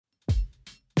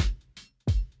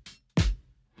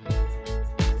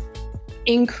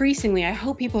Increasingly, I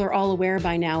hope people are all aware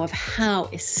by now of how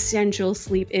essential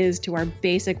sleep is to our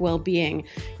basic well-being.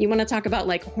 You want to talk about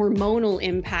like hormonal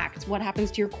impacts. What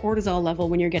happens to your cortisol level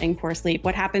when you're getting poor sleep?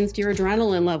 What happens to your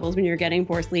adrenaline levels when you're getting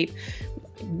poor sleep?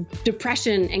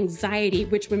 Depression, anxiety,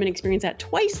 which women experience at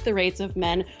twice the rates of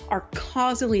men, are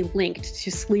causally linked to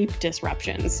sleep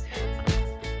disruptions.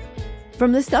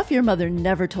 From the stuff your mother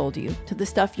never told you to the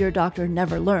stuff your doctor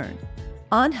never learned,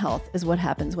 On Health is what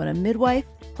happens when a midwife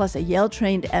plus a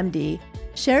Yale-trained MD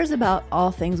shares about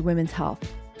all things women's health,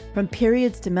 from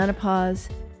periods to menopause,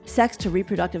 sex to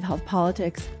reproductive health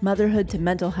politics, motherhood to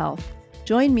mental health.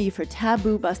 Join me for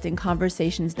taboo-busting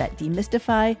conversations that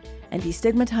demystify and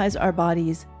destigmatize our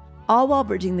bodies, all while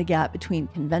bridging the gap between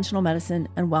conventional medicine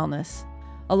and wellness.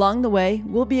 Along the way,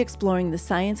 we'll be exploring the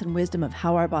science and wisdom of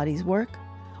how our bodies work,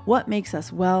 what makes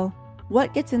us well,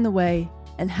 what gets in the way,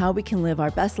 and how we can live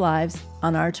our best lives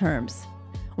on our terms.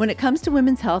 When it comes to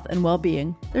women's health and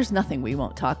well-being, there's nothing we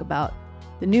won't talk about.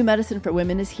 The new medicine for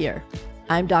women is here.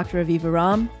 I'm Dr. Aviva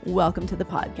Romm. Welcome to the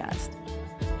podcast.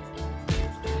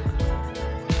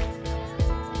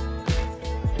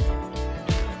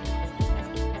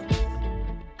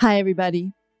 Hi,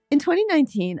 everybody. In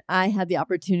 2019, I had the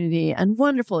opportunity and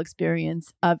wonderful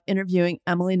experience of interviewing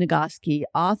Emily Nagoski,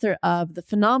 author of the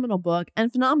phenomenal book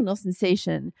and phenomenal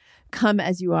sensation, Come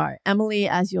As You Are. Emily,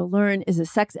 as you'll learn, is a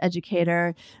sex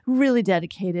educator really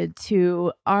dedicated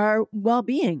to our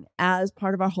well-being as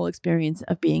part of our whole experience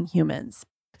of being humans.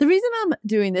 The reason I'm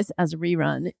doing this as a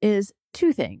rerun is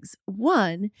two things.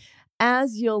 One,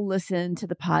 as you'll listen to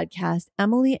the podcast,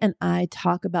 Emily and I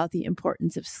talk about the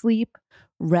importance of sleep,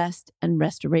 rest, and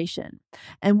restoration.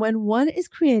 And when one is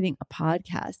creating a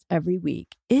podcast every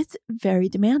week, it's very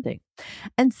demanding.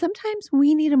 And sometimes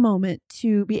we need a moment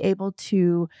to be able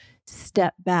to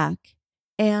step back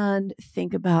and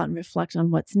think about and reflect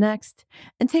on what's next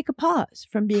and take a pause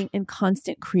from being in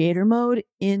constant creator mode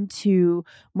into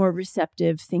more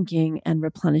receptive thinking and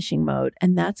replenishing mode.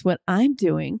 And that's what I'm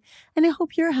doing. And I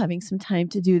hope you're having some time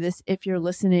to do this if you're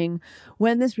listening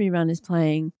when this rerun is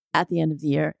playing at the end of the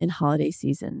year in holiday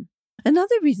season.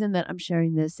 Another reason that I'm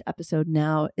sharing this episode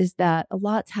now is that a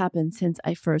lot's happened since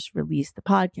I first released the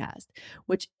podcast,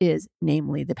 which is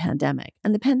namely the pandemic.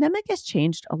 And the pandemic has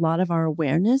changed a lot of our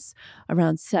awareness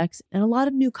around sex, and a lot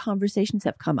of new conversations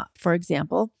have come up. For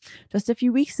example, just a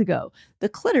few weeks ago, the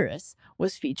clitoris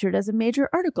was featured as a major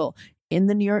article in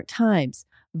the New York Times.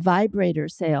 Vibrator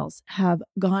sales have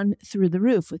gone through the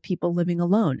roof with people living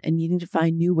alone and needing to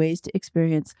find new ways to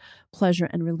experience pleasure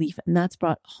and relief. And that's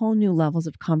brought whole new levels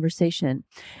of conversation.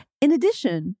 In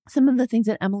addition, some of the things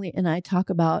that Emily and I talk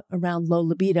about around low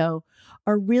libido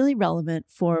are really relevant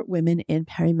for women in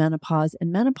perimenopause and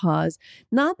menopause.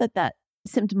 Not that that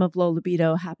symptom of low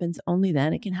libido happens only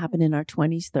then. It can happen in our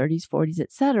 20s, 30s, 40s,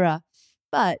 etc.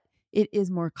 But it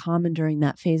is more common during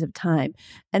that phase of time.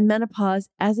 And menopause,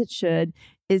 as it should,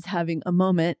 is having a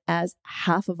moment as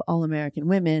half of all American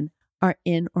women are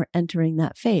in or entering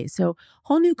that phase. So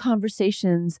whole new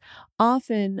conversations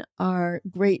often are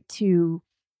great to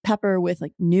pepper with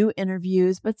like new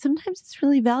interviews, but sometimes it's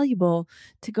really valuable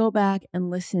to go back and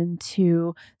listen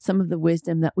to some of the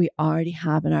wisdom that we already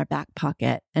have in our back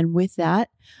pocket. And with that,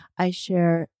 I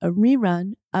share a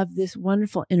rerun of this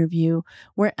wonderful interview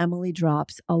where Emily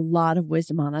drops a lot of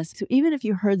wisdom on us. So even if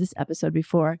you heard this episode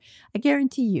before, I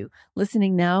guarantee you,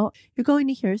 listening now, you're going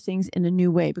to hear things in a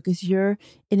new way because you're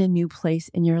in a new place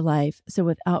in your life. So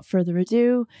without further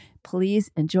ado,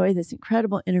 please enjoy this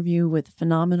incredible interview with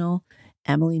phenomenal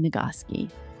Emily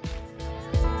Nagoski.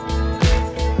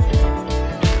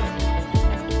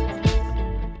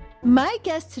 My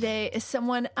guest today is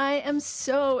someone I am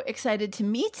so excited to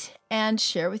meet and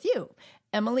share with you.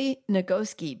 Emily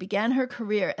Nagoski began her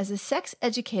career as a sex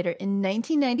educator in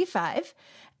 1995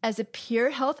 as a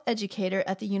peer health educator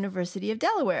at the University of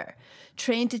Delaware,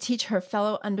 trained to teach her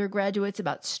fellow undergraduates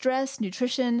about stress,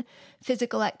 nutrition,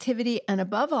 physical activity, and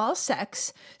above all,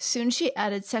 sex. Soon she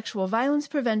added sexual violence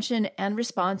prevention and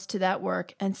response to that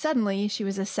work, and suddenly she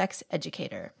was a sex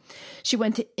educator. She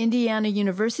went to Indiana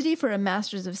University for a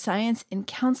Master's of Science in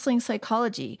Counseling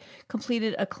Psychology,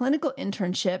 completed a clinical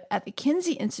internship at the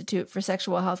Kinsey Institute for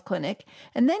Sexual Health Clinic,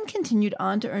 and then continued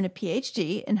on to earn a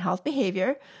PhD in health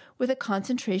behavior with a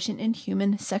concentration in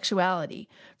human sexuality.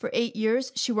 For 8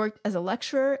 years, she worked as a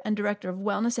lecturer and director of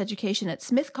wellness education at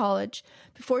Smith College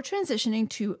before transitioning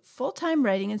to full-time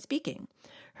writing and speaking.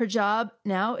 Her job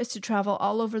now is to travel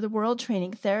all over the world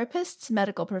training therapists,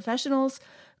 medical professionals,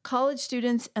 college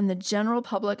students, and the general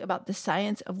public about the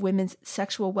science of women's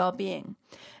sexual well-being.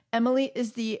 Emily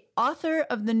is the author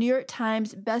of the New York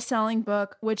Times best-selling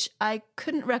book, which I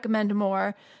couldn't recommend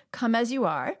more, Come As You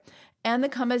Are. and the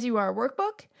Come As You Are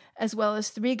workbook, as well as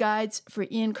 3 guides for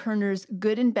Ian Kerner's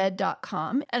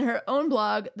goodinbed.com and her own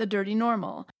blog, The Dirty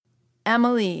Normal.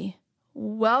 Emily,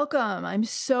 welcome. I'm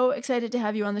so excited to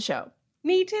have you on the show.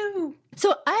 Me too.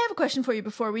 So I have a question for you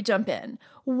before we jump in.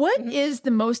 What is the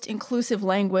most inclusive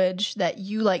language that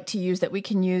you like to use that we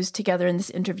can use together in this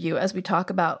interview as we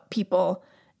talk about people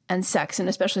and sex, and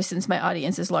especially since my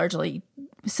audience is largely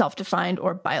self-defined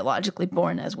or biologically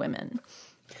born as women?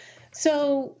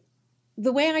 So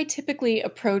the way I typically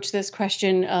approach this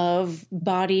question of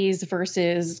bodies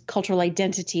versus cultural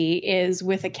identity is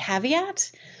with a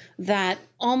caveat that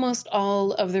almost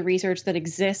all of the research that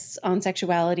exists on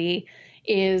sexuality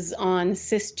is on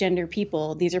cisgender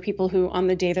people. These are people who, on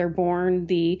the day they're born,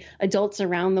 the adults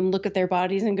around them look at their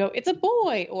bodies and go, it's a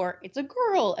boy or it's a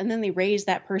girl. And then they raise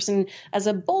that person as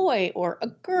a boy or a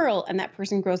girl. And that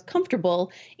person grows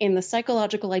comfortable in the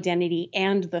psychological identity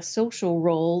and the social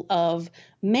role of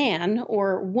man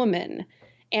or woman.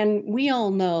 And we all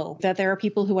know that there are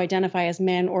people who identify as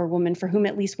man or woman for whom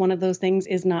at least one of those things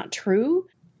is not true.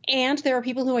 And there are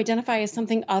people who identify as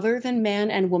something other than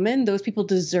man and woman. Those people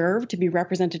deserve to be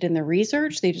represented in the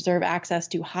research. They deserve access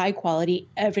to high quality,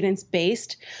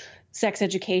 evidence-based sex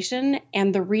education,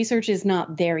 and the research is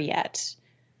not there yet.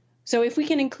 So if we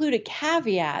can include a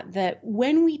caveat that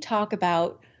when we talk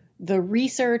about the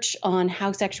research on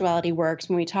how sexuality works,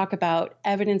 when we talk about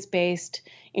evidence-based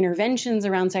interventions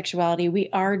around sexuality, we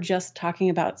are just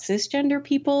talking about cisgender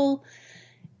people.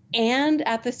 And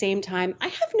at the same time, I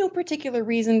have no particular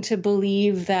reason to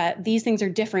believe that these things are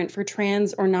different for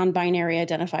trans or non-binary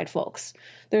identified folks.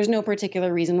 There's no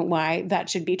particular reason why that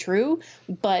should be true,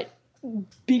 but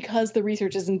because the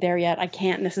research isn't there yet, I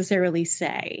can't necessarily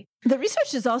say. The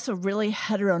research is also really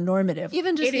heteronormative.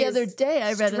 Even just the other day,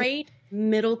 I read straight,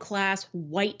 middle-class,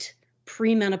 white,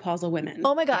 premenopausal women.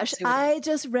 Oh my gosh. I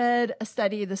just read a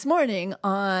study this morning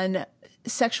on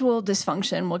sexual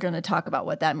dysfunction. We're going to talk about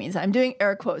what that means. I'm doing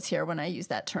air quotes here when I use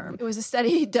that term. It was a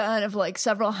study done of like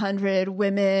several hundred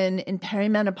women in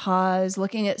perimenopause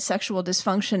looking at sexual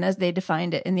dysfunction as they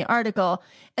defined it in the article.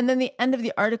 And then the end of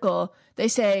the article, they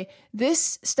say,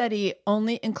 this study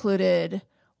only included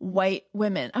white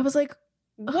women. I was like,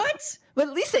 what? Well,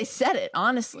 at least they said it,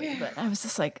 honestly. Yeah. But I was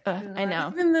just like, I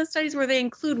know. Even the studies where they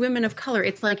include women of color,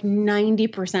 it's like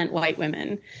 90% white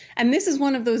women. And this is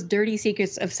one of those dirty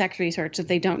secrets of sex research that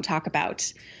they don't talk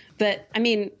about. But I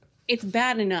mean, it's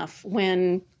bad enough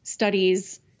when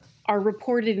studies are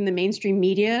reported in the mainstream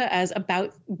media as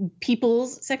about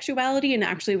people's sexuality, and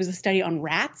actually it was a study on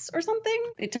rats or something.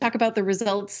 They talk about the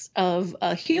results of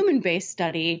a human-based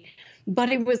study,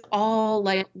 but it was all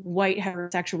like white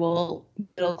heterosexual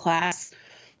middle class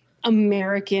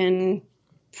American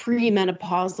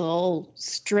premenopausal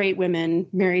straight women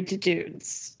married to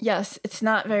dudes. Yes, it's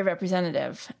not very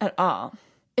representative at all.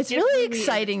 It's really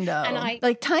exciting, though. And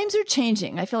like, times are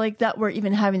changing. I feel like that we're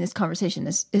even having this conversation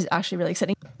is actually really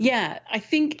exciting. Yeah, I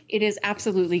think it is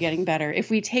absolutely getting better.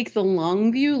 If we take the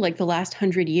long view, like the last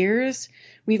 100 years,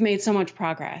 we've made so much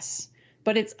progress.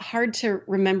 But it's hard to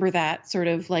remember that sort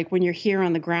of like when you're here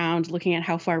on the ground looking at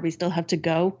how far we still have to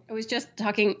go. I was just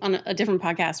talking on a different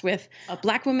podcast with a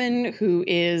Black woman who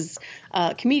is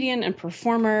a comedian and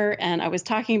performer, and I was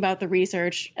talking about the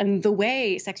research and the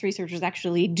way sex researchers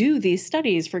actually do these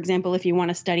studies. For example, if you want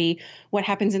to study what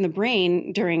happens in the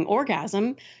brain during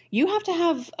orgasm, you have to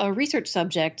have a research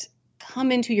subject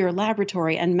come into your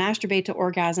laboratory and masturbate to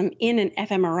orgasm in an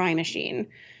fMRI machine.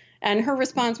 And her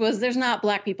response was, there's not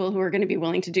Black people who are going to be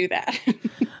willing to do that.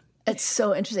 It's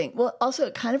so interesting. Well, also,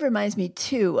 it kind of reminds me,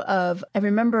 too, of, I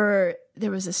remember there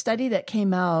was a study that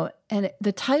came out, and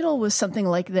the title was something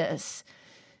like this: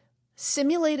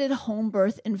 Simulated Home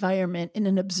Birth Environment in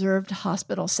an Observed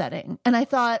Hospital Setting. And I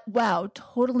thought, wow,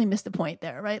 totally missed the point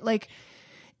there, right? Like,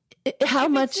 how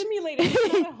much simulated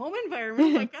in a home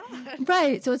environment? Oh, my God.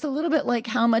 Right. So it's a little bit like,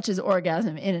 how much is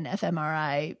orgasm in an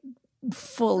fMRI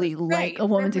fully like a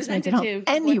woman's experience at home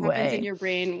anyway? What happens in your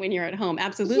brain when you're at home?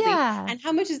 Absolutely. Yeah. And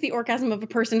how much is the orgasm of a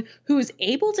person who is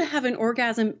able to have an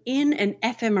orgasm in an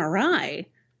fMRI?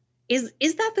 Is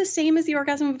that the same as the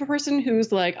orgasm of a person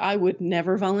who's like, I would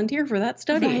never volunteer for that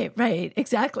study? Right.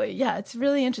 Exactly. Yeah. It's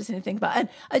really interesting to think about.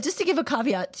 And just to give a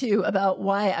caveat too about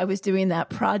why I was doing that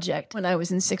project when I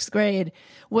was in 6th grade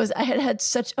was I had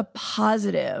such a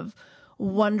positive,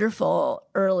 wonderful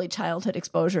early childhood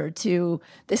exposure to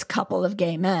this couple of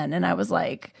gay men. And I was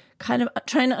like kind of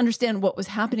trying to understand what was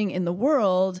happening in the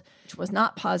world, which was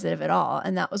not positive at all.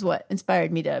 And that was what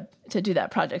inspired me to do that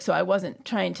project. So I wasn't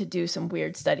trying to do some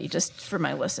weird study, just for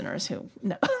my listeners who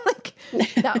know.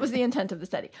 Like, that was the intent of the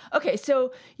study. Okay,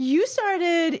 so you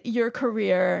started your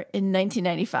career in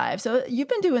 1995. So you've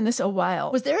been doing this a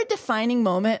while. Was there a defining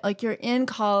moment? Like, you're in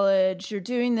college, you're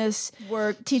doing this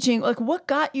work, teaching. Like, what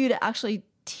got you to actually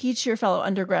teach your fellow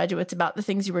undergraduates about the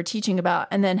things you were teaching about?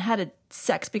 And then how did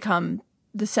sex become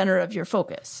the center of your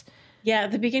focus? Yeah,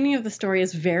 the beginning of the story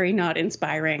is very not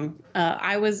inspiring.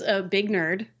 I was a big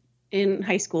nerd in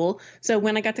high school. So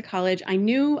when I got to college, I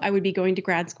knew I would be going to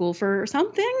grad school for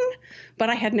something, but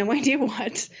I had no idea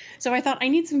what. So I thought I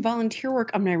need some volunteer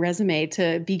work on my resume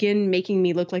to begin making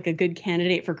me look like a good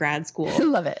candidate for grad school.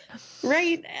 Love it.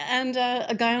 Right. And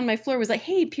a guy on my floor was like,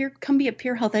 hey, come be a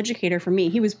peer health educator for me.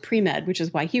 He was pre-med, which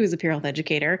is why he was a peer health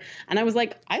educator. And I was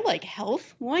like, I like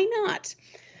health. Why not?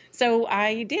 So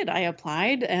I did. I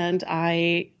applied and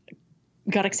I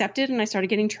got accepted and I started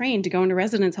getting trained to go into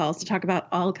residence halls to talk about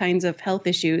all kinds of health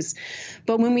issues.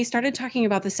 But when we started talking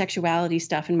about the sexuality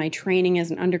stuff in my training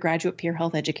as an undergraduate peer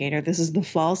health educator, this is the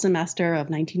fall semester of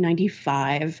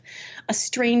 1995, a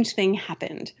strange thing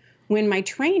happened. When my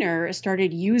trainer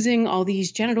started using all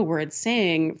these genital words,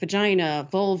 saying vagina,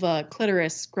 vulva,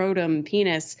 clitoris, scrotum,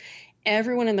 penis,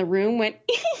 everyone in the room went,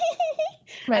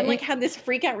 right. And like had this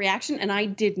freak out reaction, and I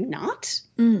did not.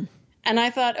 And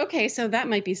I thought, okay, so that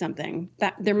might be something.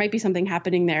 That there might be something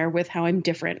happening there with how I'm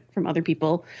different from other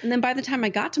people. And then by the time I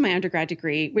got to my undergrad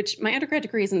degree, which my undergrad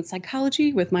degree is in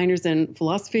psychology with minors in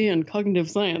philosophy and cognitive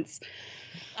science,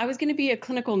 I was going to be a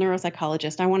clinical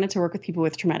neuropsychologist. I wanted to work with people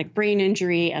with traumatic brain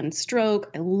injury and stroke.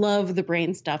 I love the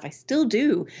brain stuff. I still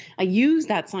do. I use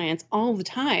that science all the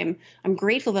time. I'm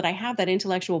grateful that I have that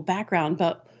intellectual background,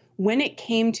 but when it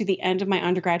came to the end of my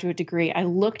undergraduate degree, I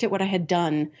looked at what I had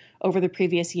done over the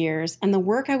previous years, and the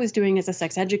work I was doing as a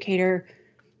sex educator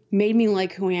made me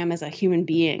like who I am as a human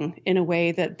being in a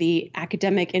way that the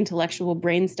academic, intellectual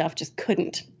brain stuff just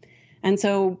couldn't. And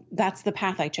so that's the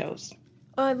path I chose.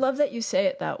 Oh, I love that you say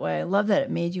it that way. I love that it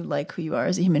made you like who you are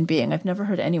as a human being. I've never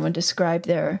heard anyone describe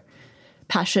their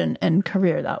passion and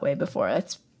career that way before.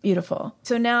 That's beautiful.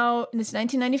 So now it's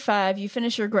 1995. You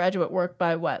finish your graduate work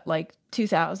by what, like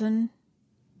 2000?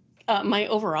 My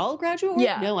overall graduate work?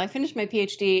 Yeah. No, I finished my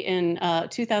PhD in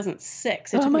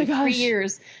 2006. It took me 3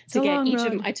 years to get each road.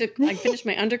 of them. I finished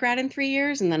my undergrad in 3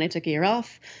 years, and then I took a year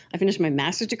off. I finished my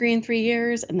master's degree in 3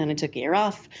 years, and then I took a year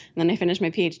off. And then I finished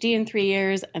my PhD in 3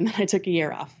 years, and then I took a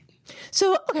year off.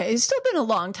 So, okay, it's still been a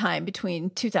long time between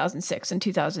 2006 and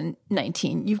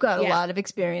 2019. You've got a lot of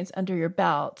experience under your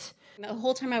belt. The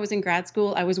whole time I was in grad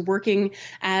school, I was working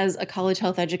as a college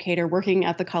health educator, working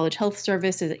at the College Health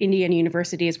Service at Indiana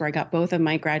University is where I got both of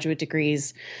my graduate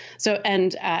degrees. So,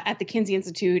 and at the Kinsey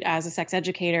Institute as a sex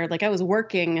educator, like I was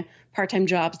working part-time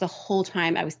jobs the whole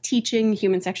time. I was teaching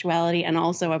human sexuality, and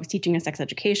also I was teaching a sex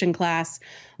education class.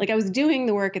 Like I was doing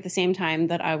the work at the same time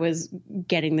that I was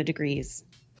getting the degrees.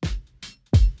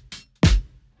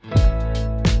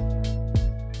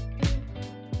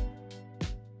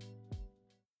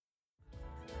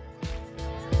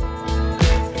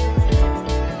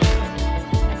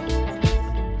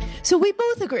 So we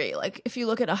both agree, like if you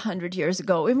look at 100 years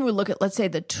ago, even we look at, let's say,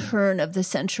 the turn of the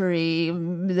century,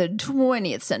 the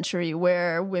 20th century,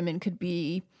 where women could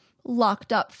be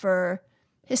locked up for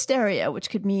hysteria, which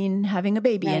could mean having a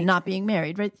baby and not being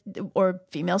married, right? Or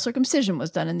female circumcision was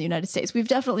done in the United States. We've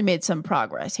definitely made some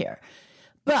progress here.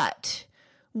 But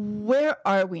where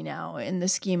are we now in the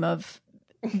scheme of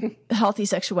healthy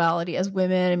sexuality as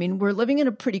women? I mean, we're living in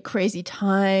a pretty crazy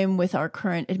time with our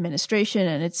current administration,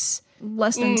 and it's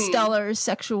less than stellar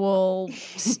sexual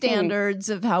standards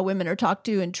of how women are talked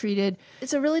to and treated.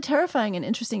 It's a really terrifying and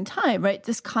interesting time, right?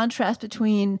 This contrast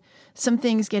between some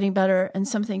things getting better and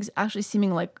some things actually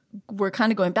seeming like we're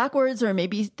kind of going backwards, or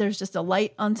maybe there's just a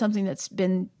light on something that's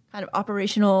been kind of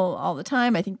operational all the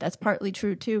time. I think that's partly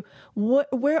true too.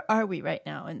 Where are we right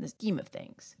now in the scheme of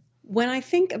things? When I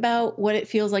think about what it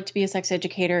feels like to be a sex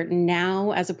educator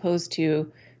now as opposed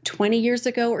to 20 years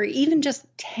ago or even just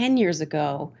 10 years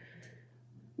ago,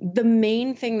 the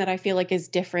main thing that I feel like is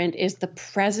different is the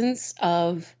presence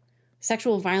of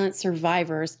sexual violence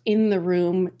survivors in the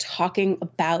room talking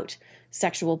about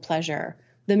sexual pleasure.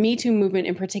 The Me Too movement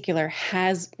in particular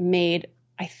has made,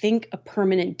 I think, a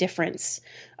permanent difference,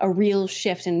 a real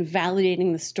shift in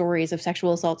validating the stories of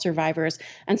sexual assault survivors.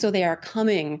 And so they are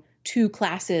coming to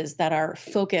classes that are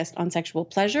focused on sexual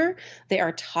pleasure. They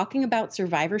are talking about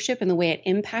survivorship and the way it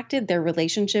impacted their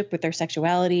relationship with their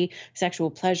sexuality, sexual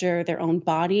pleasure, their own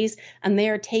bodies. And they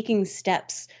are taking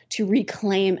steps to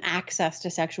reclaim access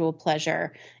to sexual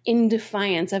pleasure in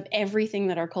defiance of everything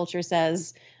that our culture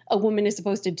says a woman is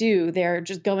supposed to do. They're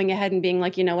just going ahead and being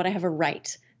like, you know what, I have a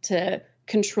right to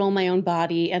control my own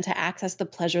body and to access the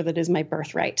pleasure that is my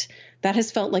birthright. That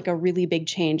has felt like a really big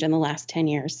change in the last 10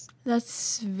 years.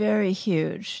 That's very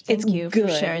huge. Thank you good.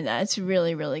 for sharing that. It's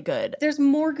really, really good. There's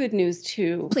more good news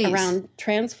too. Please. Around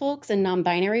trans folks and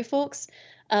non-binary folks.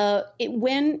 In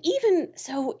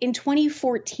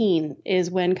 2014 is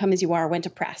when Come As You Are went to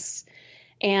press.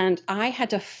 And I had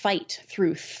to fight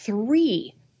through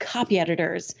 3 copy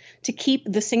editors to keep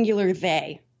the singular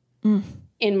they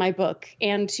in my book,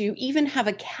 and to even have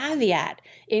a caveat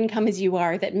in Come As You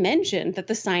Are that mentioned that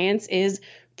the science is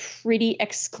pretty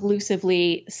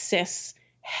exclusively cis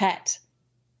het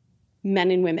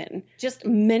men and women. Just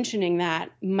mentioning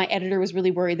that, my editor was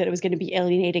really worried that it was going to be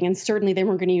alienating, and certainly they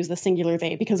weren't going to use the singular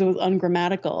they because it was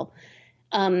ungrammatical.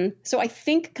 So I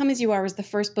think Come As You Are was the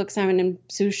first book Simon &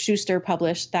 Schuster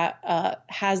published that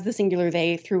has the singular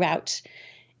they throughout.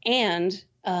 And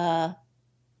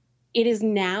it is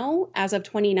now, as of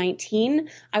 2019,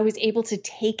 I was able to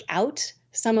take out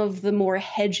some of the more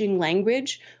hedging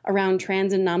language around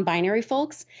trans and non-binary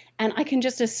folks. And I can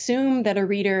just assume that a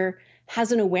reader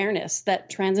has an awareness that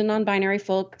trans and non-binary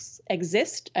folks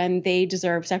exist and they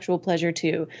deserve sexual pleasure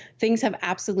too. Things have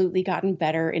absolutely gotten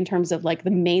better in terms of like the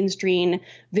mainstream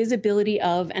visibility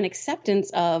of and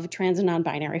acceptance of trans and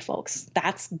non-binary folks.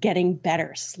 That's getting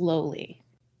better slowly.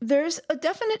 There's a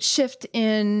definite shift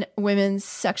in women's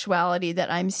sexuality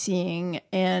that I'm seeing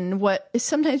in what is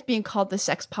sometimes being called the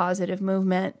sex positive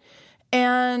movement.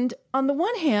 And on the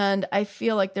one hand, I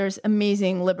feel like there's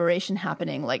amazing liberation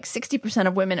happening. Like 60%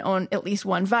 of women own at least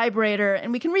one vibrator,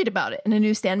 and we can read about it in a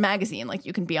newsstand magazine. Like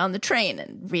you can be on the train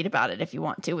and read about it if you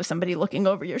want to with somebody looking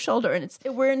over your shoulder. And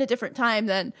we're in a different time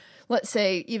than, let's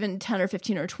say, even 10 or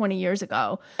 15 or 20 years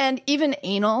ago. And even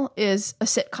anal is a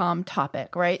sitcom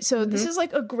topic, right? So this is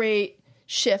like a great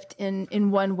shift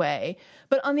in one way.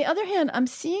 But on the other hand, I'm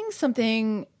seeing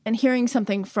something and hearing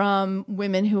something from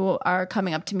women who are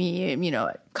coming up to me,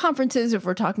 at conferences, if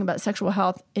we're talking about sexual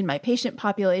health in my patient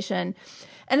population,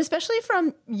 and especially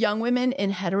from young women in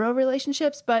hetero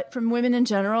relationships, but from women in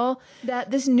general,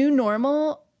 that this new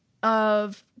normal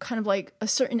of kind of like a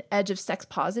certain edge of sex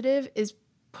positive is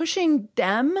pushing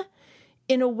them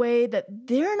in a way that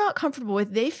they're not comfortable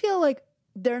with. They feel like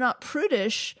they're not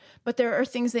prudish, but there are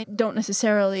things they don't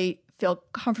necessarily feel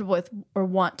comfortable with or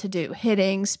want to do,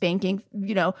 hitting, spanking,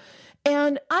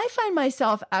 And I find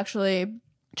myself actually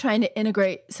trying to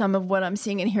integrate some of what I'm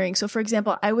seeing and hearing. So for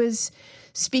example, I was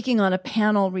speaking on a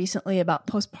panel recently about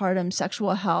postpartum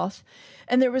sexual health.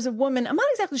 And there was a woman, I'm not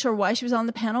exactly sure why she was on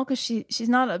the panel because she's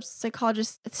not a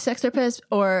psychologist, a sex therapist,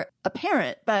 or a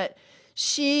parent, but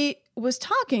she was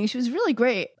talking. She was really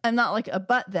great. I'm not like a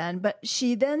butt then, but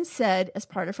she then said as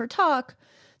part of her talk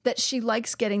that she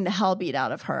likes getting the hell beat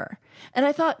out of her. And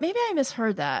I thought, maybe I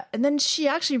misheard that. And then she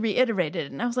actually reiterated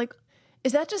it. And I was like,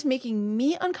 is that just making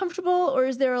me uncomfortable? Or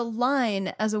is there a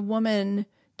line as a woman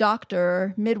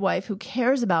doctor, midwife who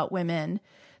cares about women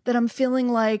that I'm feeling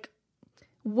like,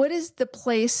 what is the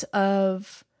place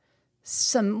of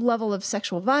some level of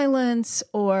sexual violence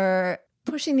or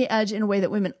pushing the edge in a way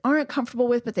that women aren't comfortable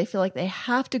with, but they feel like they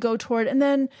have to go toward? And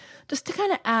then just to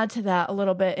kind of add to that a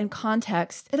little bit in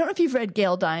context, I don't know if you've read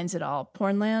Gail Dines at all,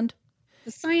 Pornland.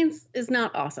 The science is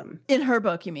not awesome. In her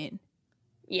book, you mean?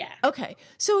 Yeah. Okay.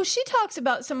 So she talks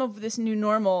about some of this new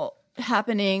normal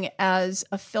happening as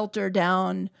a filter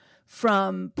down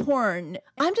from porn.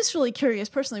 I'm just really curious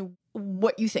personally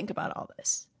what you think about all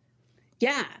this.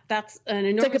 Yeah, that's an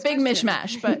enormous It's like a big question.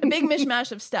 mishmash, but a big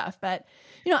mishmash of stuff. But,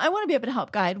 I want to be able to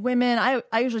help guide women.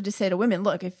 I usually just say to women,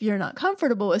 look, if you're not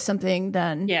comfortable with something,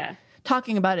 then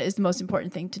talking about it is the most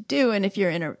important thing to do. And if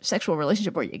you're in a sexual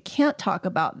relationship where you can't talk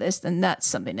about this, then that's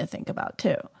something to think about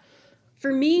too.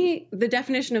 For me, the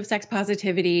definition of sex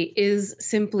positivity is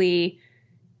simply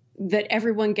that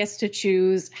everyone gets to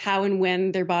choose how and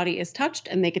when their body is touched,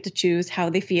 and they get to choose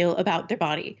how they feel about their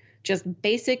body. Just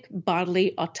basic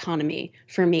bodily autonomy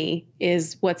for me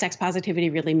is what sex positivity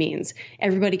really means.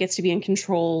 Everybody gets to be in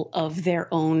control of their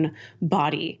own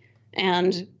body.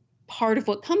 And part of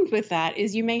what comes with that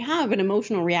is you may have an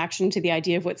emotional reaction to the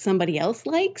idea of what somebody else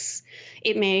likes.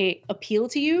 It may appeal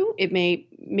to you. It may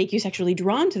make you sexually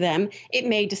drawn to them. It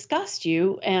may disgust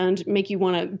you and make you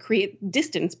want to create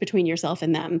distance between yourself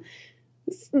and them.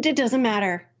 It doesn't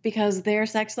matter, because their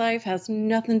sex life has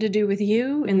nothing to do with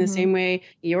you in the same way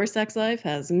your sex life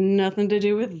has nothing to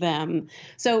do with them.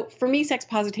 So for me, sex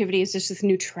positivity is just this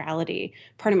neutrality.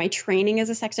 Part of my training as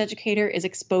a sex educator is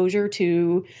exposure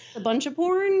to a bunch of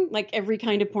porn, like every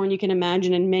kind of porn you can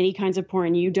imagine and many kinds of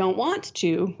porn you don't want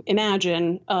to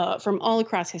imagine from all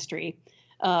across history.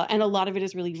 And a lot of it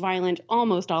is really violent.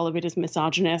 Almost all of it is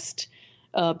misogynist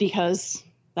because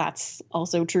that's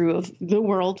also true of the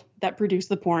world that produced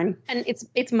the porn. And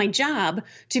it's my job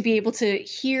to be able to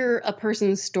hear a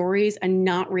person's stories and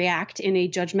not react in a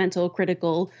judgmental,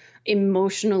 critical,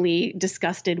 emotionally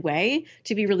disgusted way,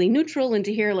 to be really neutral and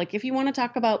to hear, like, if you want to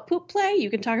talk about poop play, you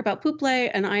can talk about poop play.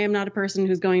 And I am not a person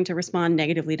who's going to respond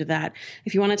negatively to that.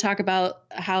 If you want to talk about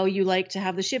how you like to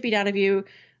have the shit beat out of you,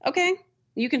 okay,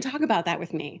 you can talk about that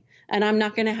with me. And I'm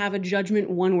not going to have a judgment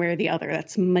one way or the other.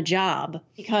 That's my job.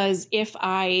 Because if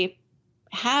I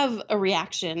have a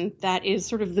reaction that is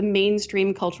sort of the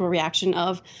mainstream cultural reaction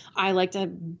of, I like to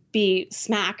be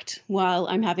smacked while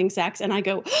I'm having sex, and I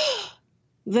go,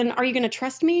 then are you going to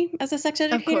trust me as a sex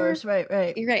educator? Of course, right.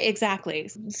 Right,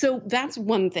 exactly. So that's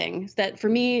one thing that for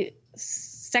me,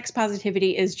 sex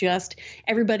positivity is just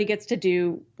everybody gets to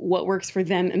do what works for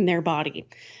them and their body.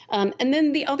 And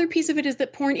then the other piece of it is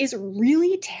that porn is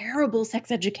really terrible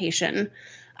sex education.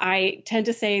 I tend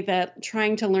to say that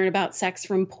trying to learn about sex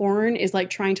from porn is like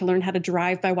trying to learn how to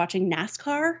drive by watching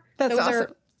NASCAR. That's Those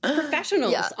awesome. are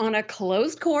professionals on a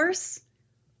closed course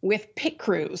with pit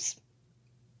crews.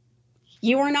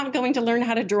 You are not going to learn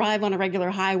how to drive on a regular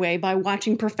highway by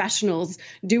watching professionals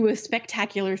do a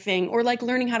spectacular thing, or like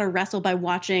learning how to wrestle by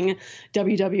watching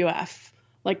WWF.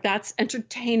 Like, that's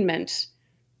entertainment.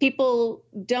 People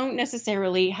don't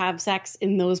necessarily have sex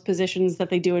in those positions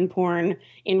that they do in porn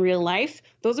in real life.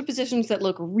 Those are positions that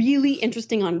look really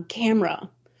interesting on camera,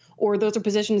 or those are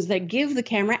positions that give the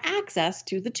camera access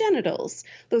to the genitals.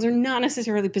 Those are not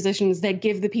necessarily positions that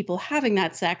give the people having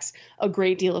that sex a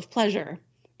great deal of pleasure.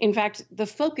 In fact, the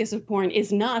focus of porn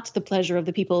is not the pleasure of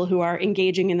the people who are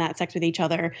engaging in that sex with each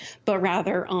other, but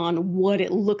rather on what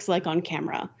it looks like on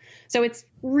camera. So it's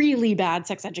really bad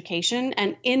sex education.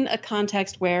 And in a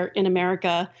context where in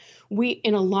America,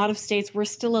 in a lot of states, we're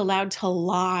still allowed to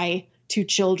lie to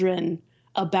children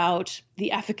about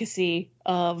the efficacy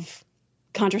of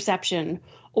contraception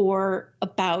or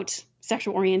about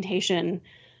sexual orientation.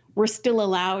 We're still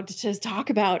allowed to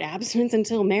talk about abstinence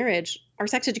until marriage. Our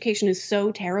sex education is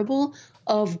so terrible.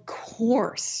 Of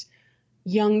course,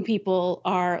 young people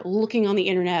are looking on the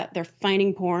internet, they're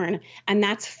finding porn, and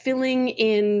that's filling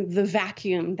in the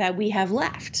vacuum that we have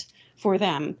left for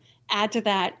them. Add to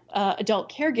that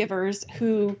adult caregivers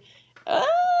who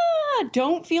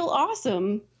don't feel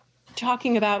awesome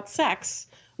talking about sex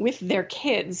with their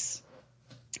kids.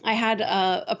 I had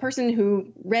a person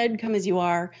who read Come As You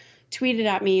Are tweeted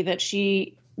at me that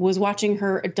she was watching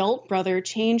her adult brother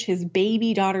change his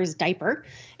baby daughter's diaper,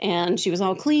 and she was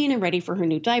all clean and ready for her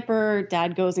new diaper.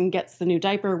 Dad goes and gets the new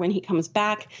diaper. When he comes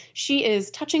back, she is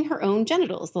touching her own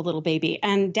genitals, the little baby,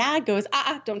 and Dad goes,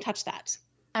 don't touch that.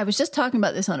 I was just talking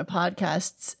about this on a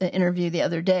podcast interview the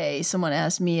other day. Someone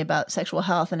asked me about sexual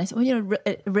health, and I said, well,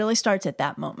 it really starts at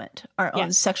that moment. Our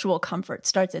own sexual comfort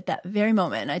starts at that very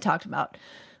moment. And I talked about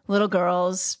little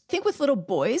girls. I think with little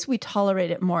boys, we tolerate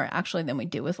it more actually than we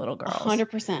do with little girls.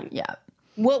 100%. Yeah.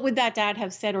 What would that dad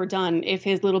have said or done if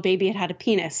his little baby had a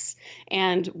penis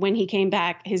and when he came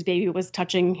back, his baby was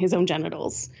touching his own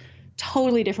genitals?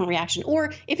 Totally different reaction.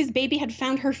 Or if his baby had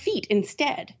found her feet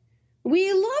instead.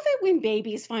 We love it when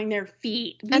babies find their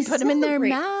feet. And put them in their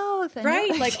mouth.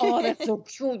 Right? Like, oh, that's so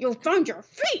cool. You'll find your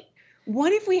feet.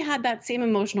 What if we had that same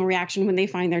emotional reaction when they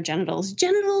find their genitals?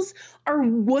 Genitals are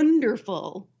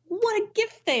wonderful. What a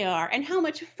gift they are, and how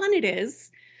much fun it is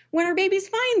when our babies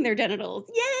find their genitals.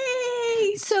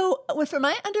 Yay! So for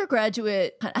my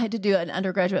undergraduate, I had to do an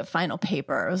undergraduate final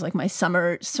paper. It was like my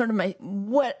summer, sort of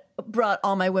what brought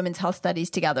all my women's health studies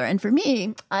together. And for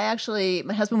me, my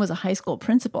husband was a high school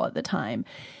principal at the time.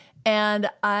 And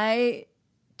I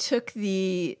took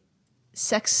the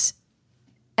sex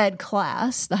ed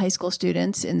class, the high school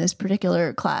students in this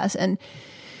particular class, and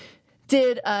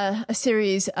did a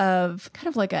series of kind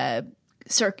of like a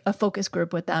focus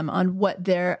group with them on what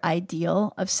their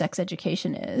ideal of sex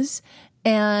education is.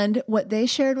 And what they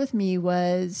shared with me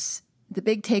was the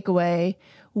big takeaway.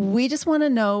 We just want to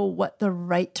know what the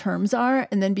right terms are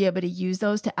and then be able to use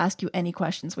those to ask you any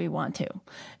questions we want to.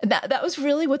 And that was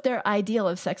really what their ideal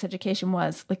of sex education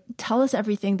was. Like, tell us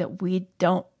everything that we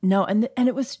don't know. And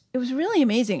it was really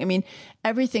amazing. I mean,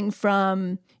 everything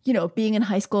from, being in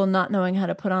high school, not knowing how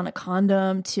to put on a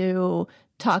condom, to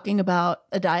talking about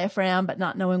a diaphragm, but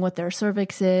not knowing what their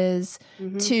cervix is,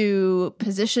 to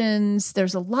positions.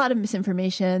 There's a lot of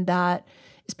misinformation that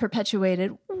is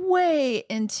perpetuated way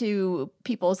into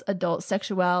people's adult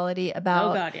sexuality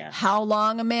about how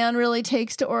long a man really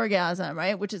takes to orgasm,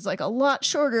 right? Which is like a lot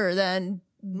shorter than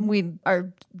we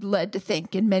are led to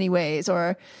think in many ways,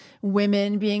 or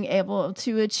women being able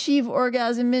to achieve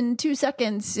orgasm in 2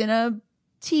 seconds in a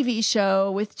TV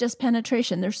show with just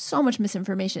penetration. There's so much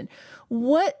misinformation.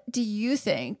 What do you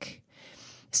think,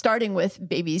 starting with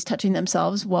babies touching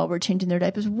themselves while we're changing their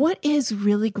diapers, what is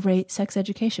really great sex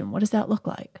education? What does that look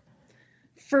like?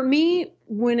 For me,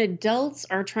 when adults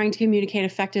are trying to communicate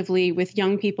effectively with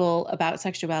young people about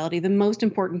sexuality, the most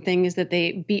important thing is that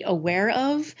they be aware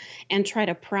of and try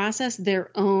to process their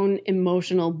own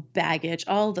emotional baggage,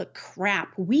 all the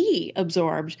crap we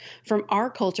absorbed from our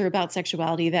culture about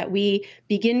sexuality, that we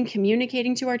begin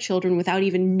communicating to our children without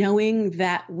even knowing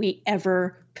that we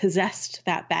ever possessed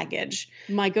that baggage.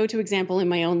 My go-to example in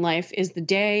my own life is the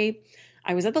day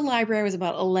I was at the library. I was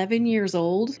about 11 years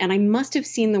old, and I must have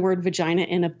seen the word vagina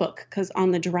in a book, because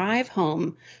on the drive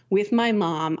home with my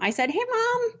mom, I said, "Hey,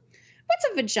 Mom, what's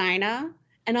a vagina?"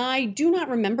 And I do not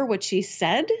remember what she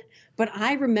said, but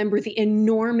I remember the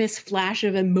enormous flash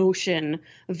of emotion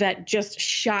that just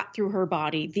shot through her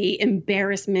body, the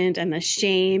embarrassment and the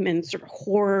shame and sort of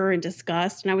horror and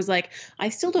disgust. And I was like, I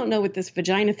still don't know what this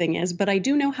vagina thing is, but I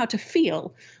do know how to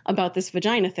feel about this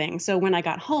vagina thing. So when I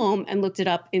got home and looked it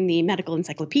up in the medical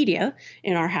encyclopedia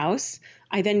in our house,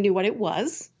 I then knew what it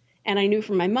was. And I knew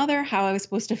from my mother how I was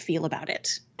supposed to feel about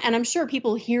it. And I'm sure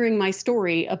people hearing my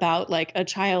story about like a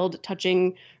child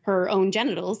touching her own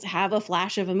genitals have a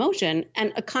flash of emotion.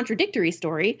 And a contradictory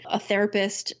story, a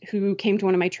therapist who came to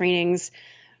one of my trainings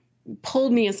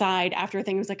pulled me aside after a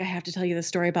thing and was like, "I have to tell you this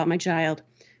story about my child.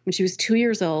 When she was 2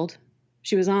 years old,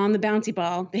 she was on the bouncy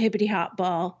ball, the hippity hop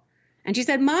ball. And she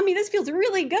said, 'Mommy, this feels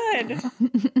really good.'"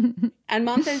 And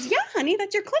Mom says, "Yeah, honey,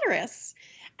 that's your clitoris."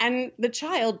 And the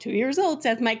child, 2 years old,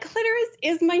 says, "My clitoris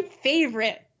is my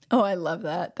favorite." Oh, I love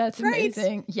that. That's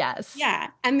amazing. Yes.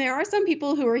 Yeah. And there are some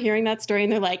people who are hearing that story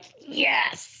and they're like,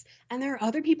 "Yes." And there are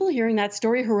other people hearing that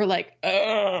story who are like,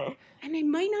 "Ugh." And they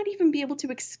might not even be able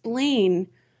to explain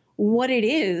what it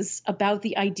is about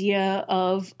the idea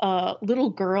of a little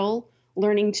girl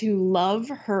learning to love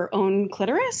her own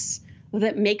clitoris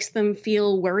that makes them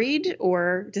feel worried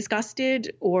or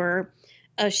disgusted or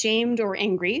ashamed or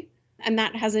angry. And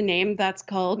that has a name that's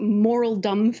called moral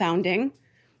dumbfounding,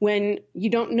 when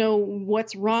you don't know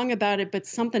what's wrong about it, but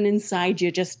something inside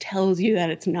you just tells you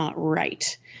that it's not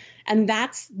right. And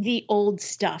that's the old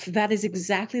stuff. That is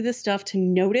exactly the stuff to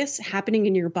notice happening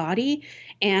in your body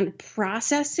and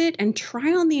process it and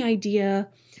try on the idea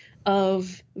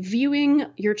of viewing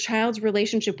your child's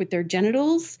relationship with their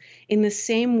genitals in the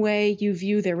same way you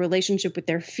view their relationship with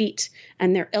their feet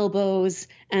and their elbows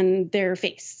and their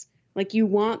face. Like, you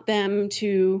want them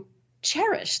to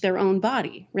cherish their own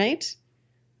body, right?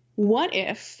 What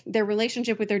if their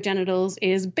relationship with their genitals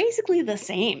is basically the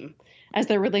same as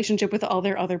their relationship with all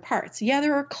their other parts? Yeah,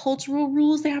 there are cultural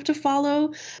rules they have to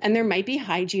follow, and there might be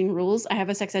hygiene rules. I have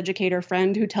a sex educator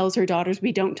friend who tells her daughters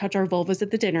we don't touch our vulvas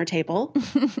at the dinner table.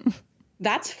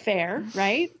 That's fair,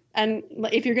 right? And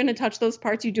if you're going to touch those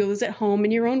parts, you do those at home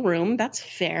in your own room. That's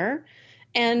fair.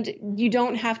 And you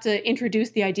don't have to introduce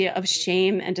the idea of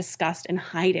shame and disgust and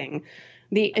hiding.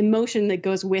 The emotion that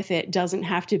goes with it doesn't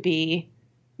have to be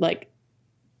like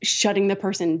shutting the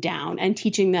person down and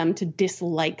teaching them to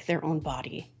dislike their own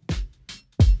body.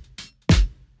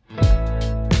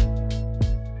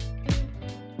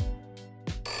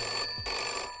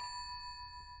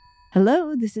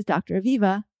 Hello, this is Dr.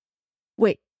 Aviva.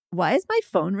 Wait, why is my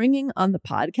phone ringing on the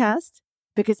podcast?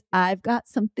 Because I've got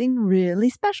something really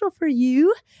special for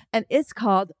you, and it's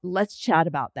called Let's Chat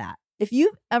About That. If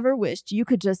you've ever wished you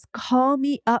could just call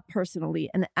me up personally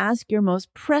and ask your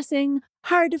most pressing,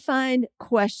 hard to find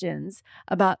questions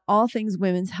about all things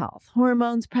women's health,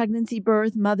 hormones, pregnancy,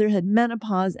 birth, motherhood,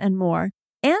 menopause, and more,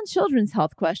 and children's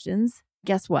health questions,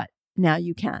 guess what? Now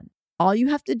you can. All you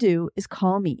have to do is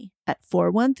call me at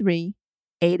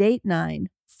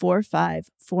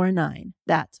 413-889-4549.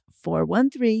 That's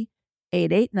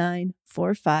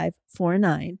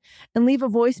 413-889-4549, and leave a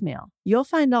voicemail. You'll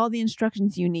find all the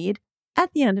instructions you need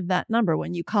at the end of that number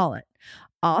when you call it.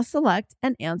 I'll select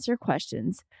and answer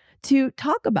questions to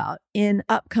talk about in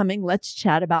upcoming Let's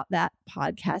Chat About That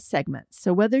podcast segments.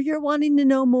 So whether you're wanting to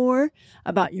know more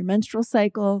about your menstrual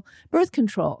cycle, birth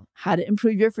control, how to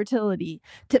improve your fertility,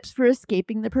 tips for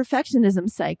escaping the perfectionism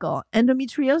cycle,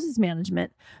 endometriosis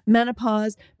management,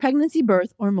 menopause, pregnancy,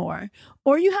 birth, or more,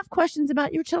 or you have questions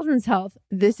about your children's health,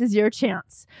 this is your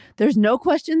chance. There's no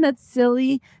question that's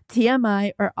silly,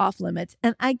 TMI, or off limits,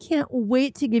 and I can't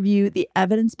wait to give you the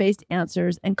evidence-based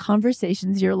answers and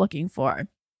conversations you're looking for.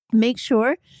 Make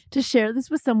sure to share this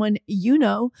with someone you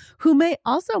know who may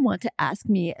also want to ask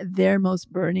me their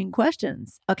most burning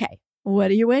questions. Okay,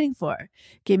 what are you waiting for?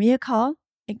 Give me a call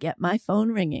and get my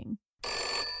phone ringing.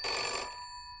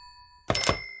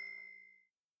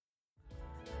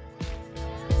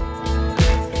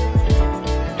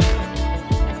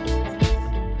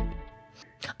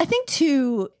 think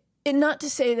too, and not to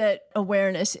say that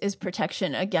awareness is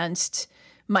protection against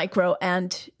micro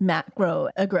and macro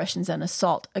aggressions and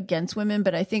assault against women,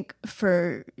 but I think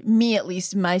for me, at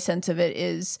least, my sense of it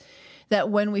is that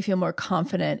when we feel more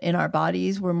confident in our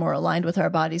bodies, we're more aligned with our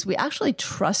bodies, we actually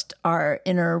trust our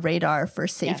inner radar for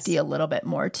safety a little bit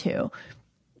more too.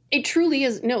 It truly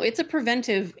is. No, it's a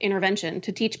preventive intervention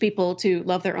to teach people to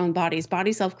love their own bodies.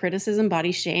 Body self-criticism,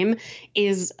 body shame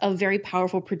is a very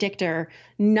powerful predictor,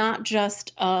 not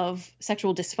just of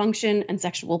sexual dysfunction and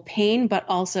sexual pain, but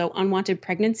also unwanted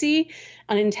pregnancy,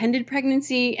 unintended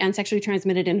pregnancy, and sexually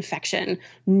transmitted infection,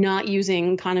 not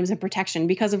using condoms and protection.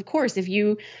 Because of course, if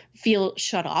you feel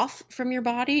shut off from your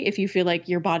body, if you feel like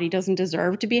your body doesn't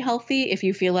deserve to be healthy, if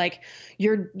you feel like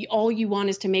all you want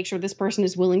is to make sure this person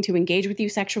is willing to engage with you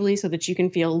sexually so that you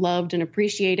can feel loved and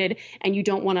appreciated, and you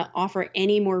don't want to offer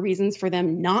any more reasons for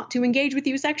them not to engage with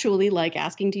you sexually, like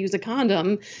asking to use a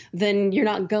condom, then you're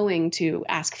not going to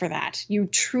ask for that. You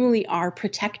truly are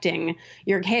protecting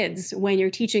your kids when you're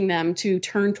teaching them to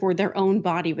turn toward their own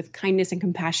body with kindness and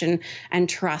compassion and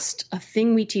trust. A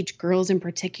thing we teach girls in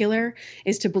particular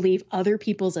is to believe other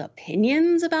people's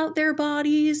opinions about their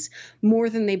bodies more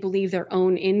than they believe their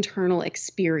own internal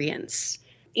experience.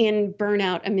 In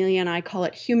Burnout, Amelia and I call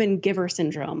it human giver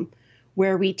syndrome,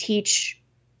 where we teach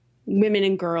women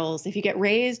and girls, if you get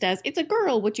raised as it's a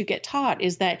girl, what you get taught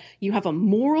is that you have a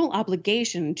moral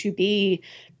obligation to be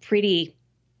pretty,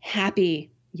 happy,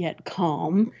 yet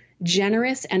calm,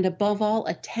 generous, and above all,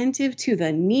 attentive to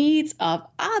the needs of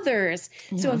others.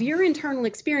 Yeah. So if your internal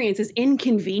experience is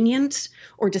inconvenient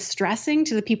or distressing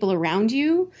to the people around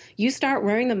you, you start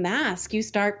wearing the mask. You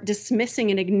start dismissing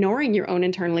and ignoring your own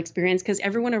internal experience because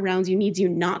everyone around you needs you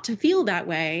not to feel that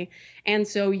way. And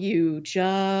so you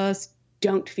just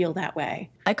don't feel that way.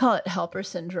 I call it helper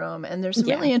syndrome. And there's some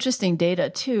really interesting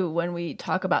data too when we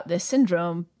talk about this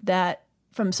syndrome that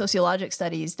from sociologic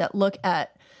studies that look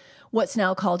at what's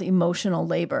now called emotional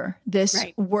labor, this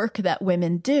work that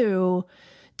women do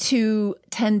to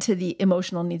tend to the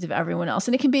emotional needs of everyone else.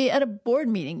 And it can be at a board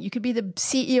meeting. You could be the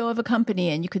CEO of a company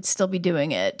and you could still be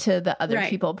doing it to the other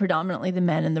people, predominantly the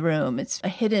men in the room. It's a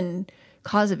hidden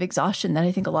cause of exhaustion that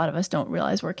I think a lot of us don't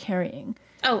realize we're carrying.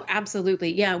 Oh,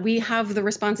 absolutely. Yeah, we have the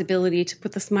responsibility to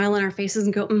put the smile on our faces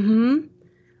and go,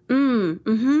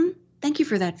 thank you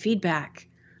for that feedback.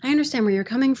 I understand where you're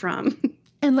coming from.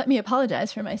 And let me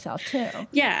apologize for myself too.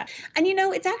 Yeah. And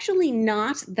it's actually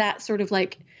not that sort of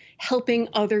like helping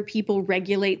other people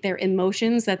regulate their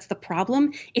emotions that's the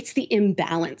problem. It's the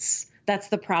imbalance. That's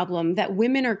the problem, that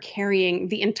women are carrying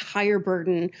the entire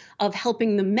burden of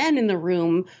helping the men in the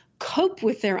room cope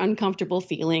with their uncomfortable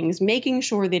feelings, making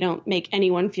sure they don't make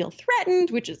anyone feel threatened,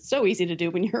 which is so easy to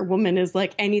do when you're a woman, is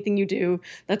like anything you do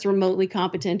that's remotely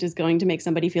competent is going to make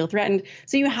somebody feel threatened.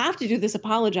 So you have to do this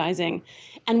apologizing.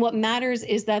 And what matters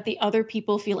is that the other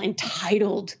people feel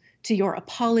entitled to your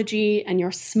apology and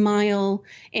your smile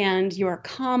and your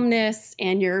calmness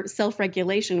and your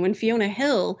self-regulation. When Fiona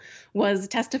Hill was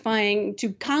testifying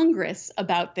to Congress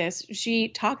about this, she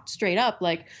talked straight up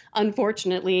like,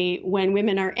 unfortunately, when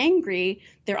women are angry,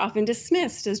 they're often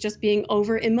dismissed as just being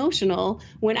over emotional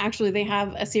when actually they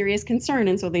have a serious concern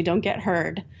and so they don't get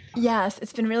heard. Yes,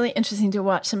 it's been really interesting to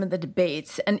watch some of the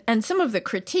debates and some of the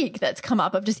critique that's come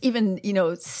up of just even,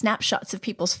 snapshots of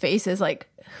people's faces, like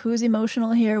who's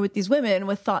emotional here with these women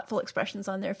with thoughtful expressions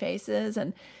on their faces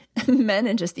and men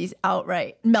in just these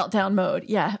outright meltdown mode.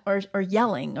 Yeah. Or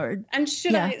yelling or. And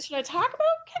should I talk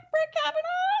about Brett Kavanaugh?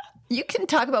 You can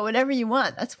talk about whatever you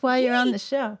want. That's why you're on the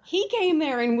show. He came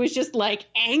there and was just like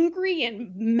angry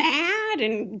and mad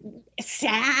and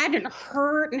sad and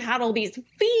hurt and had all these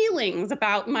feelings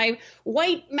about my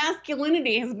white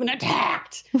masculinity has been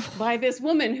attacked by this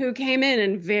woman who came in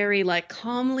and very like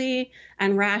calmly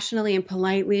and rationally and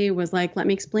politely was like, let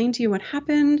me explain to you what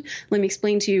happened. Let me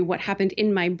explain to you what happened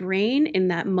in my brain in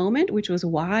that moment, which was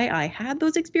why I had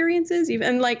those experiences.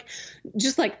 Even like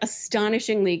just like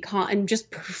astonishingly and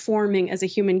just performing as a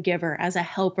human giver, as a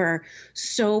helper,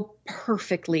 so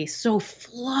perfectly, so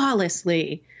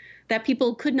flawlessly that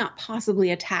people could not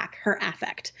possibly attack her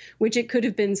affect, which it could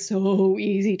have been so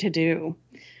easy to do.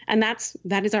 And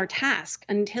that is our task.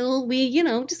 Until we,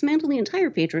 dismantle the entire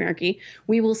patriarchy,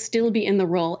 we will still be in the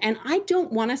role. And I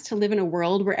don't want us to live in a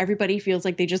world where everybody feels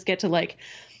like they just get to like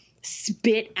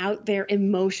spit out their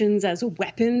emotions as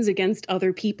weapons against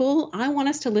other people. I want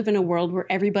us to live in a world where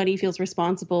everybody feels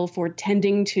responsible for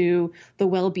tending to the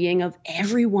well-being of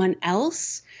everyone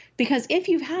else. Because if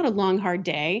you've had a long, hard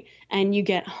day and you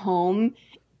get home,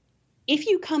 if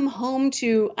you come home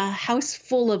to a house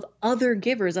full of other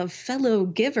givers, of fellow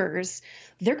givers,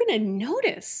 they're going to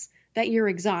notice that you're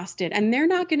exhausted. And they're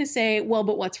not going to say, well,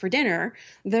 but what's for dinner?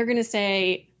 They're going to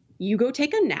say, you go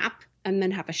take a nap and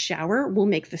then have a shower. We'll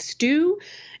make the stew.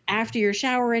 After your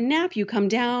shower and nap, you come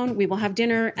down, we will have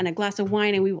dinner and a glass of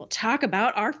wine, and we will talk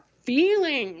about our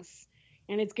feelings.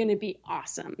 And it's going to be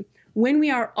awesome. When we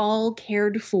are all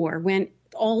cared for, when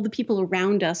all the people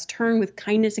around us turn with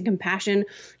kindness and compassion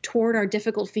toward our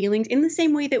difficult feelings in the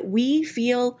same way that we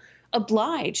feel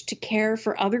obliged to care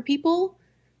for other people,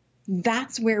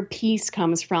 that's where peace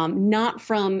comes from, not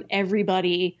from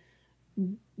everybody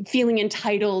feeling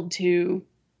entitled to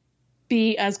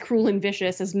be as cruel and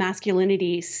vicious as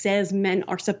masculinity says men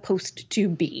are supposed to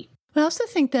be. I also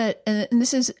think that, and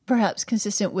this is perhaps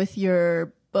consistent with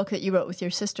your book that you wrote with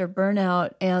your sister,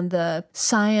 Burnout, and the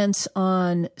science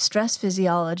on stress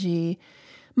physiology,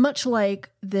 much like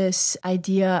this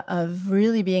idea of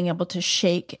really being able to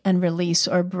shake and release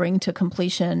or bring to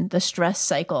completion the stress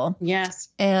cycle. Yes.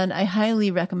 And I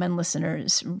highly recommend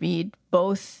listeners read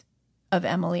both of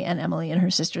Emily and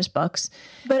her sister's books.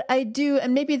 But I do,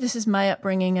 and maybe this is my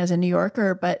upbringing as a New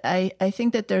Yorker, but I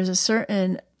think that there's a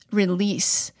certain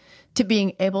release to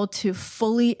being able to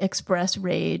fully express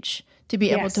rage, to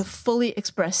be able to fully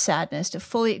express sadness, to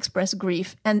fully express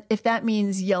grief. And if that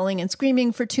means yelling and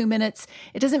screaming for 2 minutes,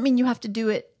 it doesn't mean you have to do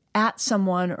it at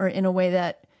someone or in a way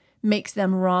that makes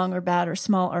them wrong or bad or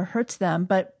small or hurts them.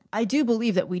 But I do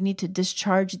believe that we need to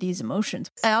discharge these emotions.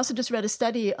 I also just read a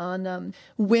study on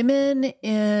women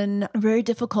in very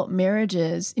difficult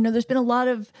marriages. You know, there's been a lot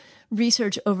of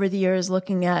research over the years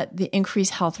looking at the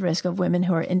increased health risk of women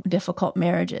who are in difficult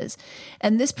marriages.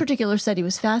 And this particular study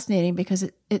was fascinating because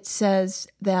it says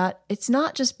that it's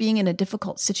not just being in a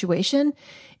difficult situation,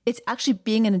 it's actually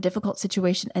being in a difficult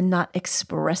situation and not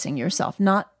expressing yourself,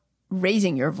 not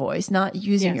raising your voice, not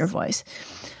using your voice.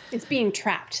 It's being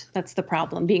trapped. That's the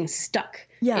problem, being stuck.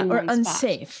 Yeah, or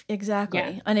unsafe. Spot. Exactly.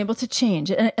 Yeah. Unable to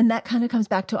change. And that kind of comes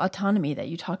back to autonomy that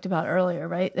you talked about earlier,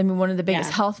 right? I mean, one of the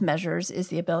biggest health measures is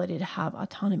the ability to have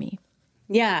autonomy.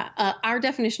 Yeah. Our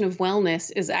definition of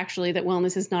wellness is actually that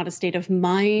wellness is not a state of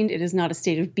mind. It is not a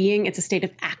state of being. It's a state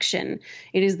of action.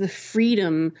 It is the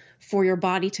freedom for your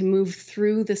body to move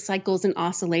through the cycles and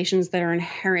oscillations that are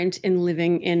inherent in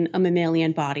living in a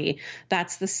mammalian body.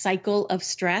 That's the cycle of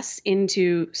stress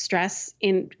into stress,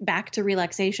 back to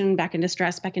relaxation, back into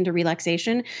stress, back into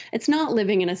relaxation. It's not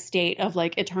living in a state of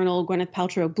like eternal Gwyneth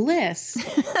Paltrow bliss.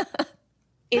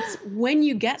 It's when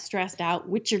you get stressed out,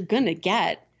 which you're going to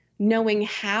get, knowing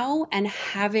how and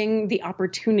having the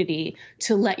opportunity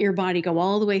to let your body go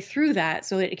all the way through that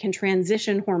so that it can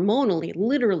transition hormonally,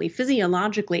 literally,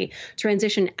 physiologically,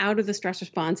 transition out of the stress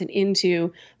response and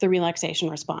into the relaxation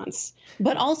response.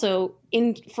 But also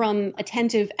from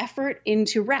attentive effort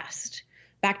into rest,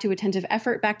 back to attentive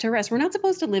effort, back to rest. We're not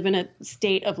supposed to live in a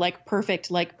state of like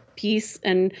perfect like peace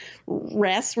and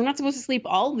rest. We're not supposed to sleep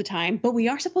all the time, but we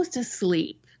are supposed to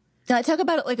sleep. Now, I talk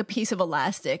about it like a piece of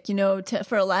elastic. You know,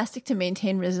 for elastic to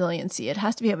maintain resiliency, it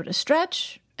has to be able to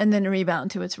stretch and then rebound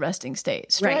to its resting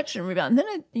state. Stretch and rebound. And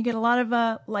then you get a lot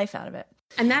of life out of it.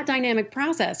 And that dynamic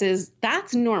process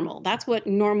that's normal. That's what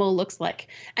normal looks like.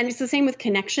 And it's the same with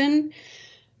connection.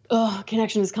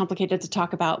 Connection is complicated to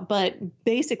talk about, but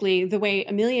basically the way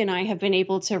Amelia and I have been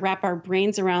able to wrap our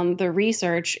brains around the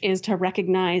research is to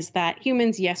recognize that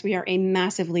humans, yes, we are a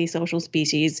massively social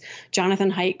species.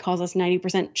 Jonathan Haidt calls us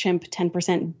 90% chimp,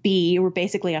 10% bee. We're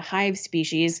basically a hive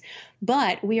species,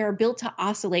 but we are built to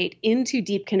oscillate into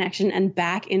deep connection and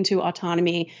back into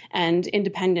autonomy and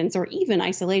independence, or even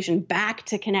isolation, back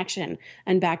to connection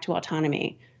and back to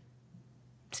autonomy.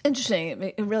 It's interesting.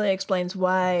 It really explains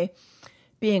why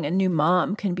being a new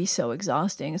mom can be so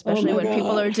exhausting, especially when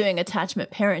people are doing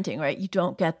attachment parenting, right? You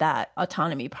don't get that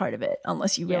autonomy part of it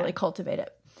unless you really cultivate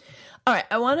it. All right.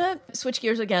 I want to switch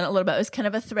gears again a little bit. It was kind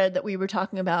of a thread that we were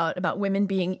talking about women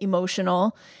being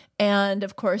emotional. And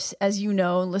of course, as you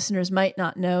know, listeners might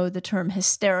not know, the term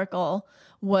hysterical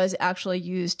was actually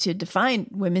used to define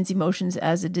women's emotions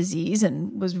as a disease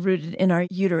and was rooted in our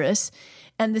uterus.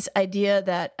 And this idea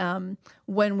that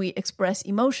when we express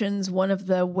emotions, one of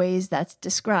the ways that's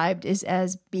described is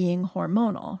as being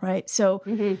hormonal, right? So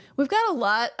we've got a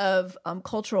lot of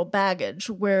cultural baggage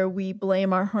where we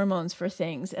blame our hormones for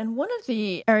things. And one of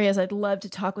the areas I'd love to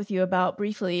talk with you about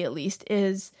briefly, at least,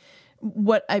 is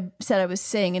what I said I was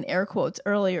saying in air quotes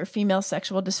earlier, female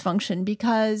sexual dysfunction,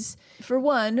 because for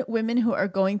one, women who are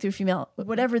going through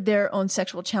whatever their own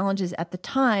sexual challenges at the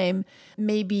time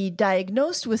may be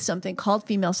diagnosed with something called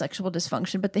female sexual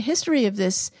dysfunction, but the history of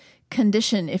this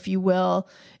condition, if you will,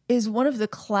 is one of the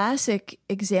classic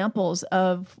examples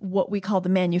of what we call the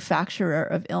manufacturer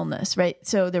of illness, right?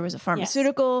 So there was a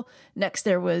pharmaceutical, next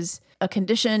there was a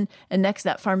condition, and next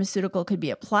that pharmaceutical could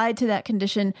be applied to that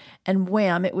condition, and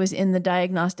wham, it was in the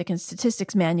Diagnostic and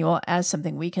Statistics Manual as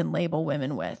something we can label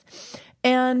women with.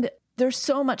 And there's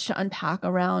so much to unpack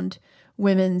around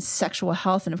women's sexual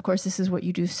health, and of course, this is what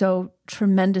you do so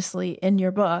tremendously in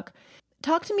your book.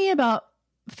 Talk to me about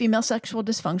female sexual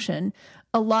dysfunction.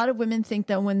 A lot of women think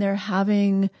that when they're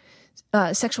having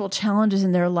sexual challenges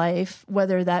in their life,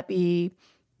 whether that be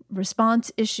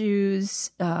response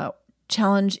issues,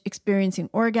 challenge experiencing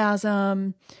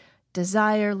orgasm,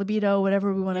 desire, libido,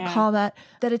 whatever we want to call that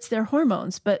it's their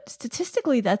hormones. But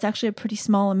statistically, that's actually a pretty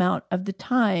small amount of the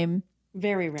time.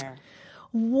 Very rare.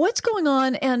 What's going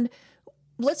on? And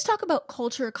let's talk about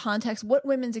culture, context, what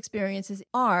women's experiences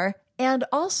are, and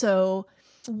also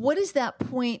what is that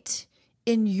point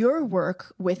in your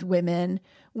work with women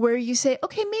where you say,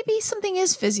 okay, maybe something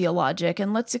is physiologic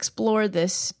and let's explore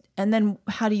this. And then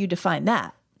how do you define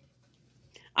that?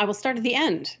 I will start at the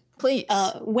end. Please.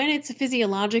 When it's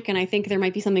physiologic, and I think there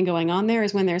might be something going on there,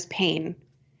 is when there's pain.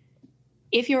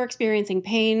 If you're experiencing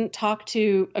pain, talk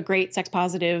to a great sex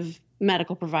positive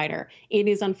medical provider. It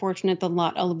is unfortunate that a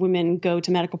lot of women go to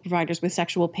medical providers with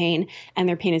sexual pain and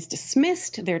their pain is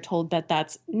dismissed. They're told that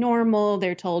that's normal.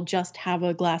 They're told just have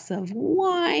a glass of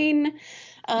wine.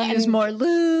 Use more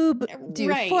lube, do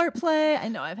foreplay. I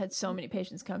know I've had so many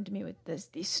patients come to me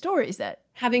with these stories that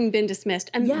having been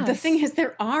dismissed. And the thing is,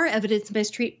 there are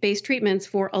evidence-based treatments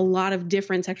for a lot of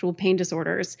different sexual pain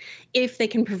disorders if they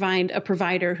can provide a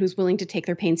provider who's willing to take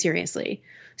their pain seriously.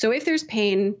 So if there's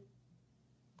pain,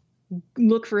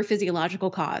 look for a physiological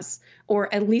cause,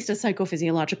 or at least a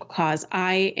psychophysiological cause.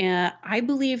 I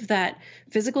believe that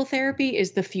physical therapy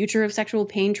is the future of sexual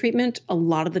pain treatment a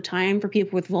lot of the time for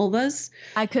people with vulvas.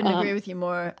 I couldn't agree with you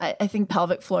more. I think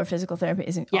pelvic floor physical therapy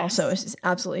is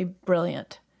absolutely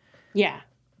brilliant. Yeah.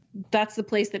 That's the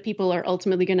place that people are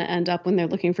ultimately going to end up when they're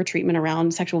looking for treatment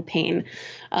around sexual pain.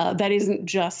 That isn't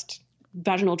just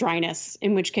vaginal dryness,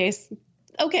 in which case,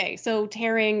 okay, so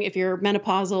tearing, if you're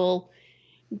menopausal,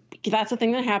 that's a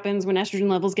thing that happens when estrogen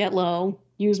levels get low.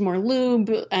 Use more lube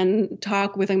and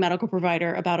talk with a medical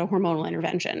provider about a hormonal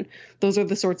intervention. Those are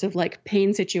the sorts of like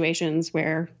pain situations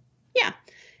where,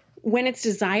 when it's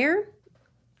desire,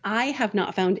 I have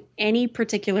not found any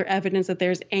particular evidence that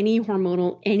there's any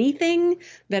hormonal anything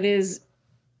that is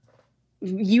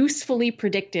usefully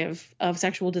predictive of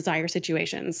sexual desire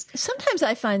situations. Sometimes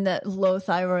I find that low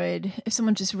thyroid, if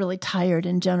someone's just really tired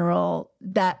in general,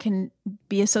 that can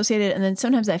be associated. And then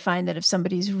sometimes I find that if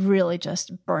somebody's really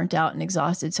just burnt out and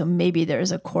exhausted, so maybe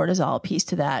there's a cortisol piece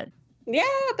to that. Yeah,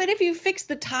 but if you fix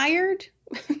the tired,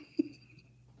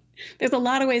 there's a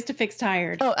lot of ways to fix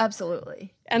tired. Oh,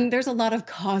 absolutely. And there's a lot of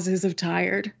causes of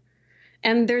tired.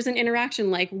 And there's an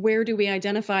interaction, like, where do we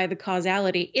identify the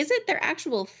causality? Is it their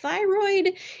actual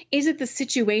thyroid? Is it the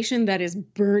situation that is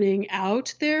burning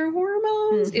out their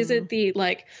hormones? Mm-hmm. Is it the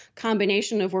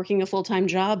combination of working a full-time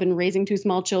job and raising 2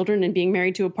 small children and being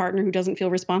married to a partner who doesn't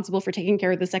feel responsible for taking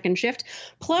care of the second shift?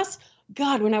 Plus,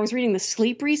 God, when I was reading the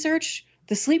sleep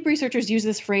researchers use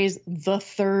this phrase, the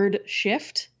third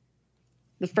shift.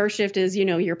 The first shift is,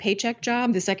 your paycheck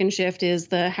job. The second shift is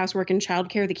the housework and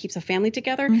childcare that keeps a family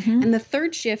together. Mm-hmm. And the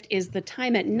third shift is the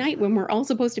time at night when we're all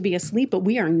supposed to be asleep, but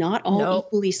we are not all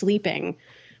equally sleeping.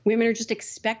 Women are just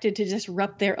expected to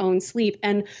disrupt their own sleep.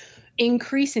 And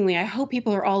increasingly, I hope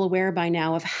people are all aware by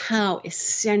now of how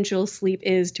essential sleep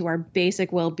is to our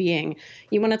basic well-being.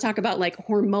 You want to talk about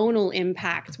hormonal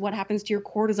impacts. What happens to your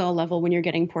cortisol level when you're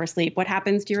getting poor sleep? What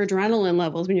happens to your adrenaline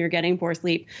levels when you're getting poor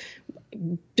sleep?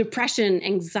 Depression,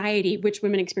 anxiety, which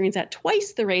women experience at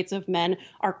twice the rates of men,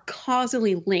 are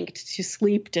causally linked to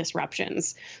sleep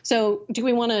disruptions. So do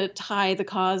we want to tie the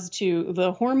cause to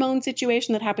the hormone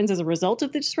situation that happens as a result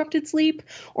of the disrupted sleep?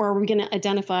 Or are we going to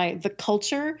identify the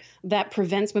culture that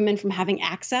prevents women from having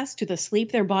access to the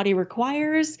sleep their body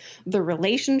requires, the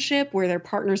relationship where their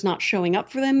partner's not showing up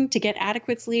for them to get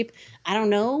adequate sleep? I don't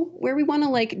know where we want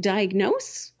to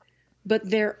diagnose, but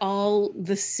they're all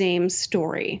the same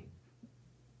story.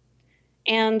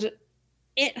 And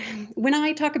when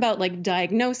I talk about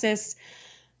diagnosis,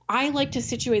 I like to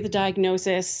situate the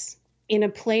diagnosis in a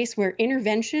place where direct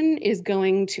intervention is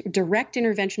going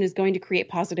to create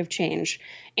positive change.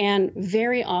 And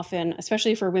very often,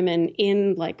 especially for women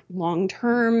in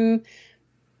long-term,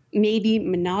 maybe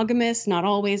monogamous, not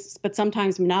always, but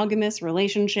sometimes monogamous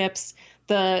relationships,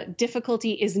 the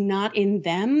difficulty is not in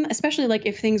them, especially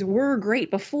if things were great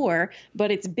before,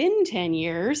 but it's been 10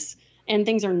 years and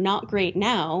things are not great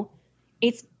now.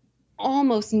 It's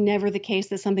almost never the case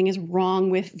that something is wrong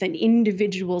with the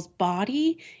individual's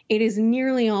body. It is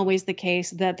nearly always the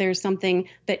case that there's something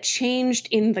that changed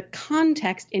in the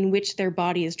context in which their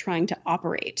body is trying to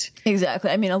operate.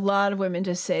 Exactly. I mean, a lot of women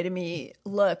just say to me,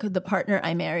 look, the partner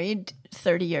I married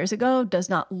 30 years ago does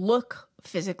not look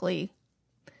physically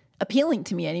appealing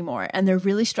to me anymore. And they're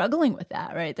really struggling with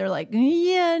that, right? They're like,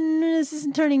 yeah, no, this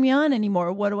isn't turning me on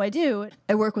anymore. What do I do?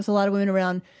 I work with a lot of women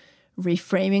around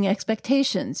reframing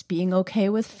expectations, being okay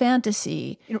with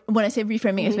fantasy. When I say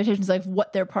reframing expectations, like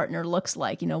what their partner looks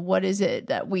like, what is it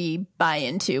that we buy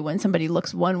into when somebody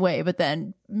looks one way, but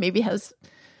then maybe has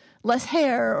less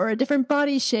hair or a different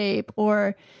body shape,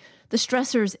 or the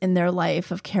stressors in their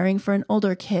life of caring for an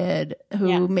older kid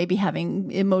who may be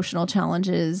having emotional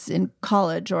challenges in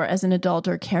college or as an adult,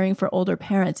 or caring for older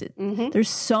parents. There's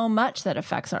so much that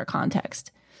affects our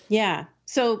context. Yeah.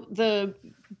 So the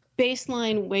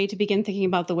baseline way to begin thinking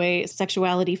about the way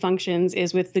sexuality functions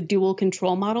is with the dual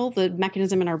control model, the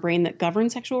mechanism in our brain that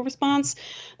governs sexual response.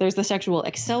 There's the sexual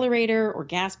accelerator or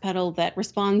gas pedal that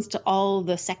responds to all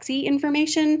the sexy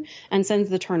information and sends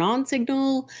the turn on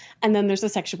signal. And then there's the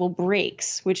sexual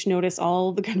brakes, which notice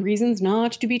all the good reasons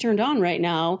not to be turned on right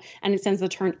now, and it sends the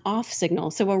turn off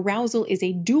signal. So arousal is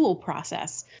a dual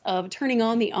process of turning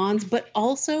on the ons, but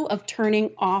also of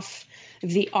turning off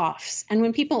the offs. And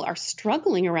when people are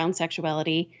struggling around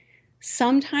sexuality,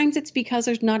 sometimes it's because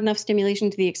there's not enough stimulation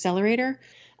to the accelerator.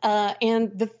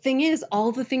 And the thing is,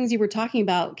 all the things you were talking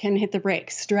about can hit the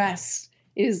brakes. Stress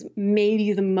is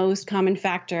maybe the most common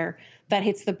factor that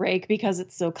hits the brake because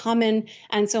it's so common.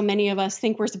 And so many of us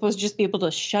think we're supposed to just be able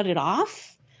to shut it off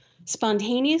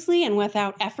spontaneously and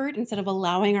without effort instead of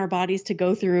allowing our bodies to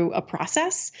go through a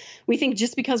process. We think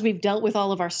just because we've dealt with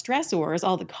all of our stressors,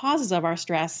 all the causes of our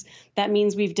stress, that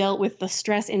means we've dealt with the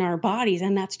stress in our bodies,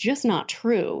 and that's just not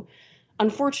true.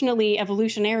 Unfortunately,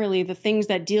 evolutionarily, the things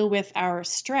that deal with our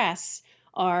stress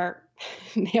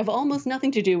they have almost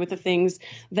nothing to do with the things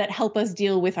that help us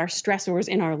deal with our stressors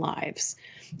in our lives.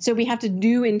 So we have to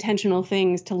do intentional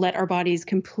things to let our bodies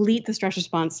complete the stress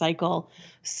response cycle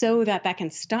so that can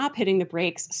stop hitting the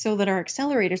brakes, so that our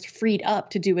accelerator's freed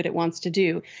up to do what it wants to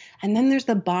do. And then there's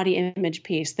the body image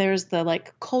piece. There's the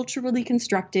culturally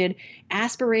constructed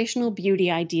aspirational beauty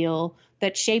ideal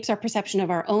that shapes our perception of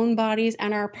our own bodies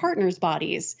and our partner's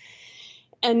bodies.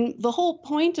 And the whole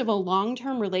point of a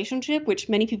long-term relationship, which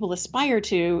many people aspire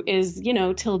to, is,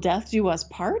 till death do us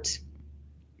part,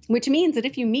 which means that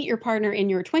if you meet your partner in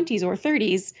your 20s or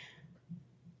 30s,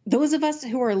 those of us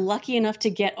who are lucky enough to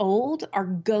get old are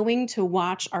going to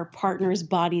watch our partner's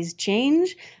bodies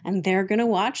change, and they're going to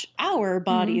watch our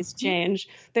bodies change.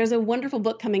 There's a wonderful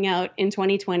book coming out in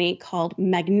 2020 called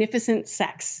Magnificent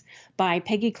Sex by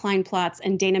Peggy Klein-Plotz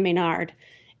and Dana Maynard,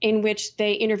 in which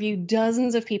they interview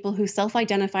dozens of people who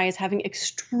self-identify as having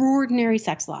extraordinary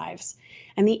sex lives.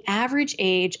 And the average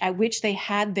age at which they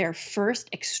had their first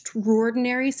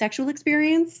extraordinary sexual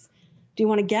experience, do you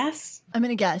want to guess? I'm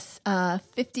going to guess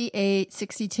 58,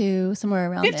 62, somewhere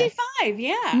around 55, there.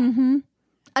 Yeah. Mm-hmm.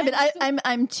 I mean,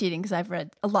 I'm cheating because I've read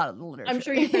a lot of the literature. I'm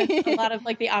sure you've read a lot of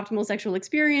the optimal sexual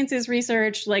experiences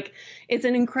research. It's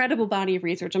an incredible body of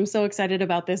research. I'm so excited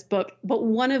about this book. But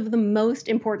one of the most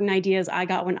important ideas I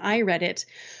got when I read it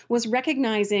was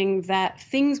recognizing that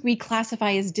things we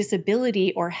classify as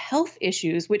disability or health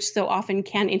issues, which so often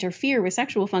can interfere with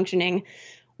sexual functioning,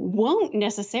 won't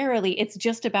necessarily. It's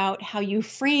just about how you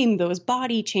frame those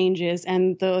body changes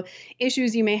and the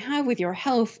issues you may have with your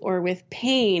health or with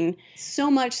pain.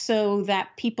 So much so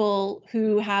that people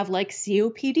who have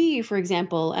COPD, for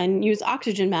example, and use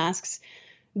oxygen masks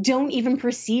don't even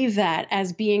perceive that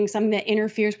as being something that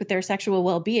interferes with their sexual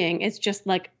well-being. It's just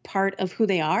part of who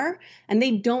they are. And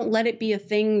they don't let it be a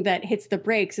thing that hits the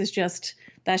brakes. That's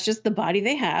just the body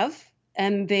they have.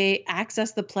 And they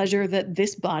access the pleasure that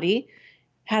this body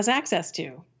has access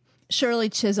to. Shirley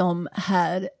Chisholm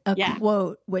had a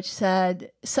quote which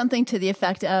said something to the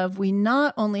effect of, we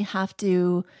not only have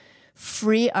to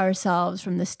free ourselves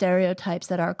from the stereotypes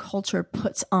that our culture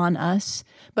puts on us,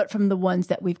 but from the ones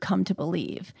that we've come to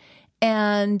believe.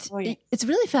 And it's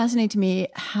really fascinating to me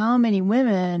how many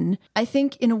women, I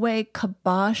think, in a way,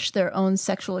 kibosh their own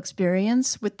sexual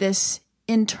experience with this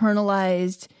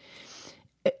internalized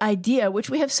idea, which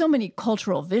we have so many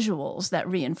cultural visuals that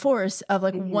reinforce of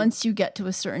once you get to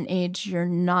a certain age, you're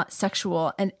not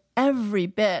sexual. And every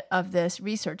bit of this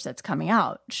research that's coming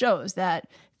out shows that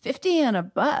 50 and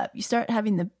above, you start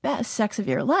having the best sex of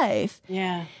your life.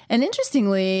 Yeah. And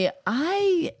interestingly,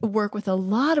 I work with a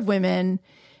lot of women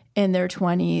in their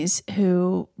 20s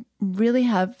who really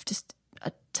have just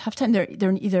a tough time. They're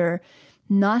either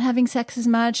not having sex as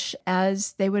much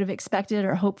as they would have expected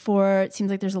or hoped for. It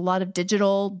seems like there's a lot of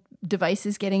digital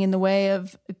devices getting in the way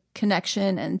of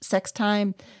connection and sex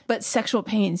time. But sexual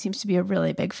pain seems to be a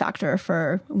really big factor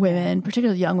for women,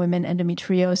 particularly young women,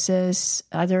 endometriosis,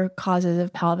 other causes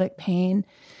of pelvic pain.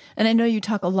 And I know you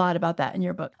talk a lot about that in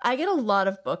your book. I get a lot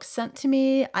of books sent to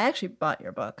me. I actually bought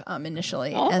your book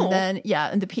initially. Oh. And then,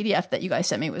 and the PDF that you guys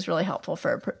sent me was really helpful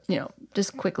for,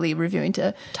 just quickly reviewing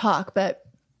to talk. But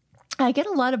I get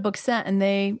a lot of books sent and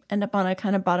they end up on a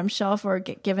kind of bottom shelf or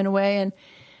get given away. And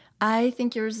I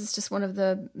think yours is just one of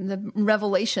the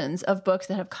revelations of books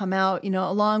that have come out,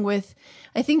 along with,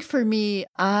 I think for me,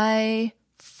 I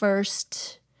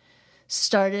first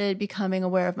started becoming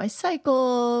aware of my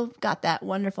cycle, got that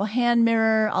wonderful hand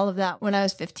mirror, all of that when I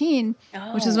was 15,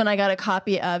 which is when I got a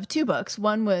copy of 2 books.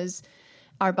 One was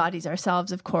Our Bodies,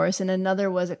 Ourselves, of course, and another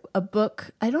was a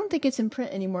book, I don't think it's in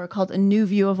print anymore, called A New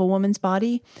View of a Woman's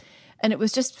Body. And it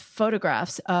was just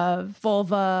photographs of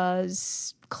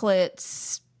vulvas,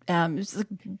 clits, it was like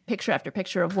picture after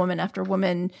picture of woman after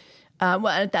woman. Well,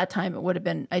 at that time, it would have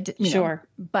been,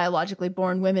 biologically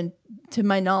born women, to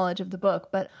my knowledge of the book,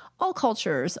 but all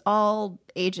cultures, all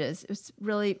ages. It was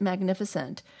really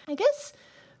magnificent. I guess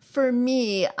for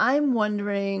me, I'm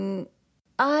wondering,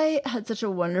 I had such a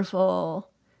wonderful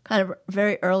kind of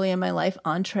very early in my life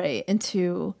entree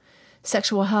into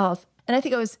sexual health. And I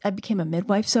think I became a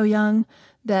midwife so young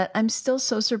that I'm still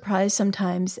so surprised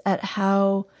sometimes at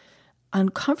how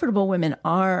uncomfortable women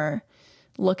are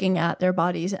looking at their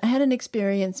bodies. I had an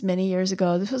experience many years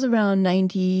ago. This was around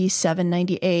 97,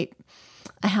 98.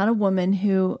 I had a woman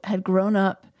who had grown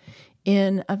up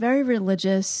in a very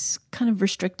religious, kind of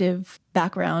restrictive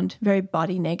background, very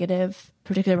body negative,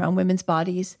 particularly around women's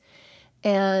bodies.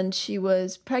 And she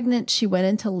was pregnant. She went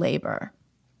into labor.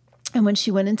 And when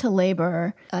she went into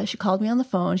labor, she called me on the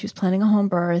phone. She was planning a home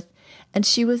birth. And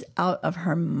she was out of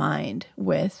her mind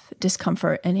with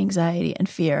discomfort and anxiety and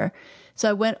fear. So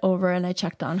I went over and I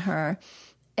checked on her.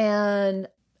 And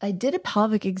I did a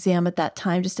pelvic exam at that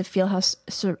time just to feel how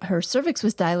her cervix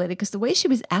was dilated. Because the way she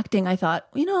was acting, I thought,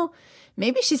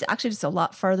 maybe she's actually just a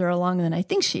lot farther along than I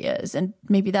think she is. And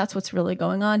maybe that's what's really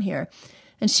going on here.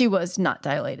 And she was not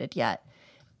dilated yet.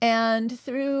 And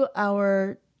through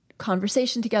our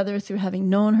conversation together, through having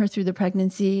known her through the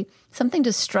pregnancy, something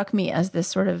just struck me as this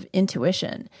sort of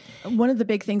intuition. One of the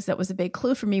big things that was a big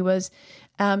clue for me was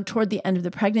toward the end of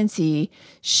the pregnancy,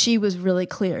 she was really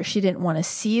clear. She didn't want to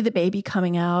see the baby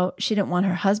coming out. She didn't want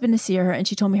her husband to see her. And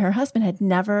she told me her husband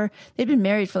they'd been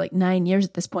married for like 9 years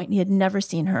at this point, and he had never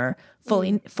seen her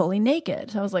fully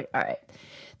naked. So I was like, all right,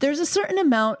 there's a certain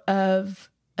amount of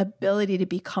ability to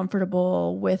be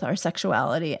comfortable with our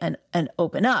sexuality and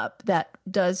open up that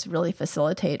does really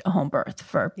facilitate a home birth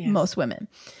for most women.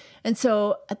 And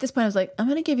so at this point I was like, I'm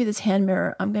going to give you this hand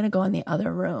mirror. I'm going to go in the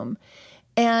other room.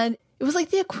 And it was like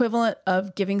the equivalent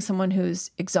of giving someone who's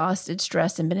exhausted,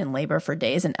 stressed, and been in labor for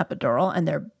days an epidural and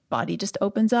their body just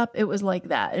opens up. It was like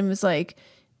that. It was like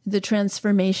the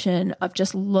transformation of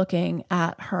just looking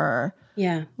at her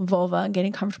vulva and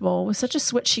getting comfortable was such a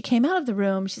switch. She came out of the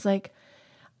room. She's like,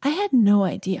 I had no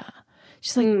idea.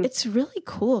 She's like, it's really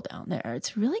cool down there.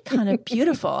 It's really kind of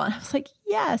beautiful. And I was like,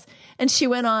 yes. And she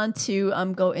went on to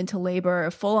go into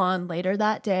labor full on later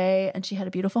that day. And she had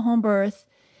a beautiful home birth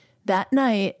that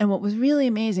night. And what was really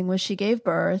amazing was she gave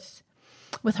birth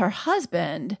with her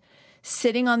husband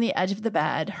sitting on the edge of the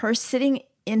bed, her sitting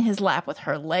in his lap with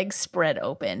her legs spread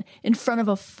open in front of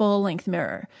a full-length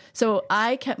mirror. So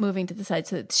I kept moving to the side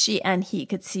so that she and he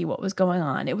could see what was going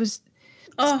on. It was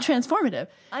transformative.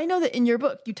 I know that in your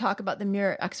book, you talk about the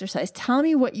mirror exercise. Tell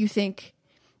me what you think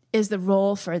is the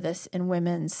role for this in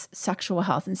women's sexual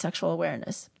health and sexual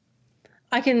awareness.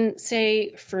 I can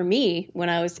say for me, when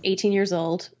I was 18 years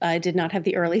old, I did not have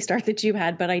the early start that you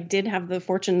had, but I did have the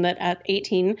fortune that at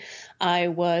 18, I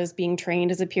was being trained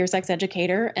as a peer sex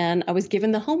educator, and I was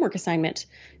given the homework assignment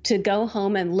to go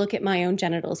home and look at my own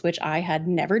genitals, which I had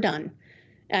never done.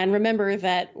 And remember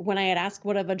that when I had asked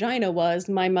what a vagina was,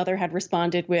 my mother had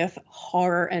responded with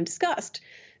horror and disgust.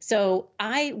 So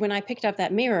when I picked up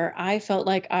that mirror, I felt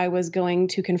like I was going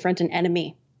to confront an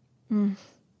enemy.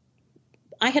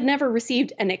 I had never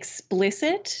received an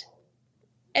explicit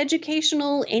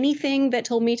educational anything that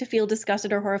told me to feel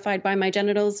disgusted or horrified by my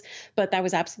genitals, but that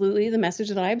was absolutely the message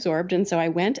that I absorbed. And so I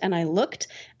went and I looked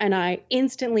and I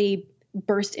instantly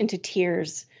burst into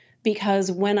tears.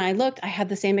 Because when I looked, I had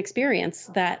the same experience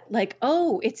that like,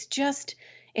 oh, it's just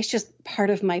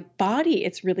part of my body.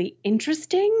 It's really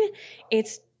interesting.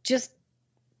 It's just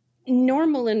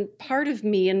normal and part of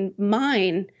me and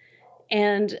mine.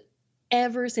 And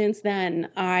ever since then,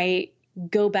 I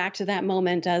go back to that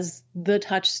moment as the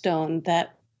touchstone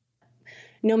that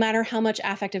no matter how much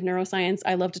affective neuroscience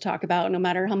I love to talk about, no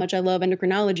matter how much I love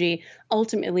endocrinology,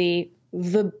 ultimately,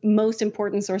 the most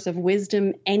important source of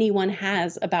wisdom anyone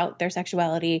has about their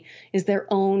sexuality is their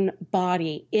own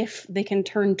body. If they can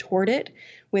turn toward it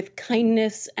with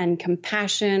kindness and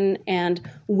compassion and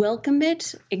welcome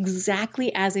it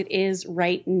exactly as it is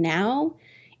right now,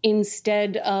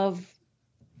 instead of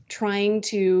trying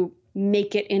to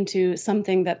make it into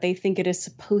something that they think it is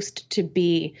supposed to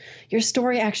be. Your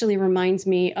story actually reminds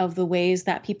me of the ways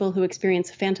that people who experience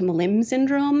phantom limb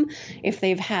syndrome, if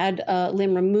they've had a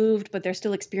limb removed, but they're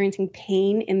still experiencing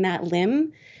pain in that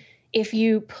limb, if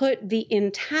you put the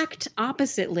intact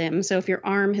opposite limb, so if your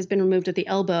arm has been removed at the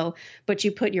elbow, but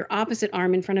you put your opposite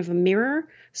arm in front of a mirror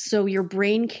so your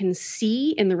brain can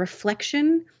see in the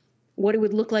reflection what it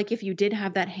would look like if you did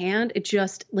have that hand, it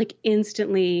just like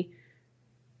instantly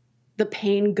the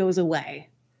pain goes away.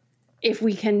 If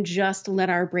we can just let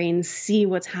our brain see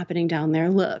what's happening down there,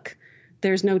 look,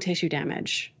 there's no tissue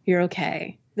damage. You're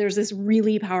okay. There's this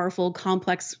really powerful,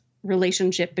 complex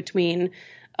relationship between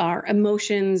our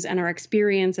emotions and our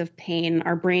experience of pain.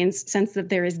 Our brains sense that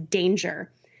there is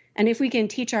danger. And if we can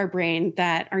teach our brain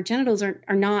that our genitals are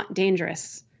not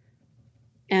dangerous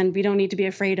and we don't need to be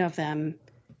afraid of them,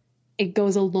 it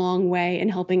goes a long way in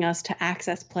helping us to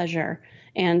access pleasure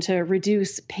and to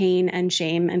reduce pain and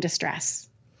shame and distress.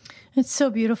 It's so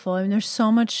beautiful. I mean, there's so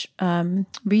much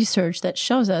research that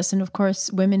shows us, and of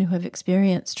course, women who have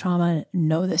experienced trauma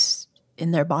know this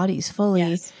in their bodies fully,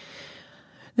 yes.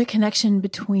 The connection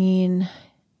between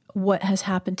what has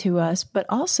happened to us, but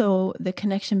also the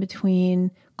connection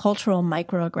between cultural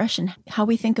microaggression, how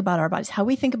we think about our bodies, how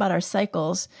we think about our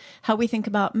cycles, how we think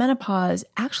about menopause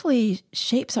actually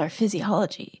shapes our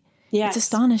physiology. Yes. It's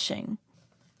astonishing.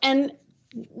 And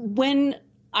when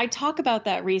I talk about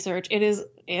that research,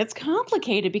 it's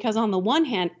complicated because on the one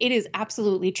hand, it is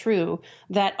absolutely true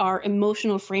that our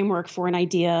emotional framework for an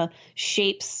idea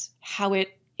shapes how it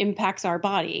impacts our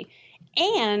body.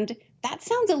 And that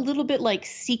sounds a little bit like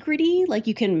secrety, like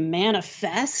you can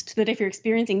manifest that if you're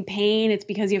experiencing pain, it's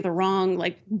because you have the wrong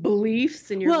beliefs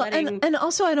and you're letting... And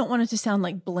also I don't want it to sound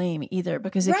like blame either,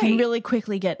 because it can really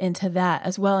quickly get into that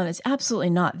as well. And it's absolutely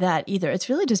not that either. It's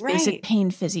really just basic pain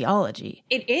physiology.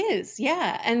 It is,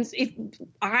 yeah. And if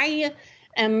I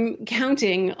am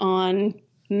counting on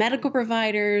medical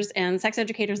providers and sex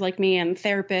educators like me and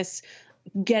therapists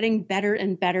getting better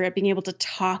and better at being able to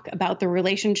talk about the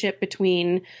relationship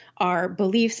between our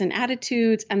beliefs and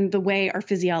attitudes and the way our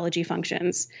physiology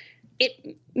functions.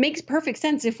 It makes perfect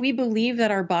sense. If we believe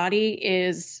that our body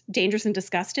is dangerous and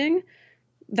disgusting,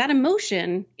 that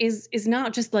emotion is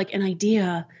not just like an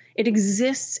idea. It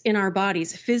exists in our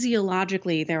bodies.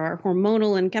 Physiologically, there are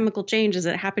hormonal and chemical changes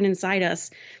that happen inside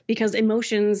us because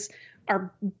emotions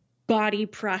are body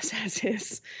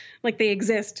processes. Like they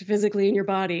exist physically in your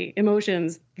body.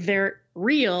 Emotions, they're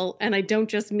real. And I don't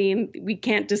just mean we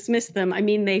can't dismiss them. I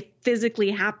mean, they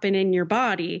physically happen in your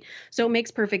body. So it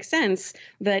makes perfect sense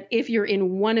that if you're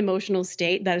in one emotional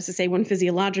state, that is to say one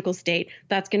physiological state,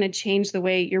 that's going to change the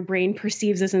way your brain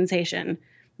perceives a sensation.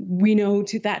 We know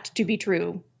that to be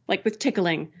true. Like with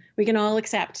tickling, we can all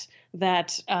accept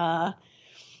that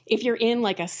if you're in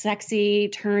like a sexy,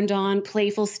 turned on,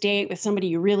 playful state with somebody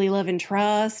you really love and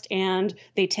trust and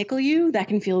they tickle you, that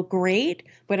can feel great.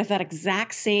 But if that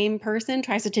exact same person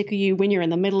tries to tickle you when you're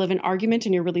in the middle of an argument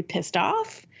and you're really pissed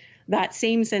off, that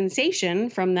same sensation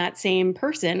from that same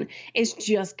person is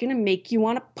just going to make you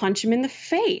want to punch him in the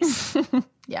face.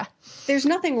 Yeah. There's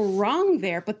nothing wrong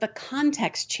there, but the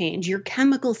context changed, your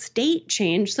chemical state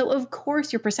changed. So of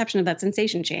course your perception of that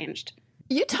sensation changed.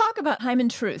 You talk about hymen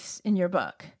truths in your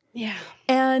book. Yeah.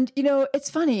 And, it's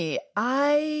funny.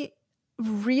 I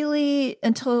really,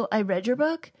 until I read your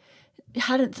book,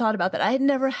 hadn't thought about that. I had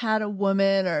never had a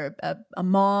woman or a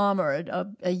mom or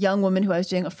a young woman who I was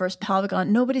doing a first pelvic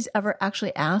on. Nobody's ever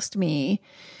actually asked me,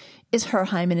 is her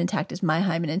hymen intact? Is my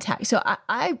hymen intact? So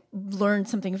I learned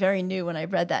something very new when I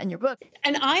read that in your book.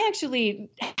 And I actually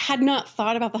had not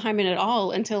thought about the hymen at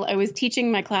all until I was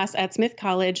teaching my class at Smith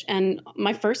College. And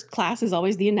my first class is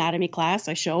always the anatomy class.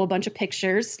 I show a bunch of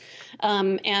pictures.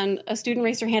 And a student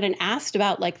raised her hand and asked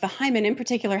about the hymen, in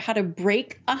particular, how to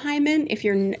break a hymen if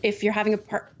you're having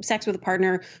sex with a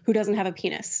partner who doesn't have a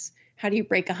penis. How do you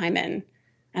break a hymen?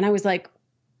 And I was like,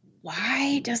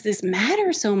 why does this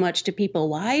matter so much to people?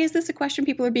 Why is this a question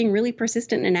people are being really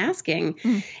persistent in asking?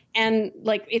 And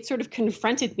it sort of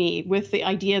confronted me with the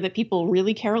idea that people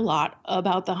really care a lot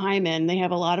about the hymen. They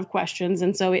have a lot of questions.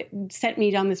 And so it sent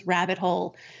me down this rabbit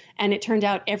hole. And it turned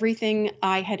out everything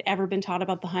I had ever been taught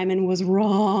about the hymen was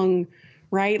wrong.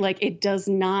 right? Like it does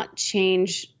not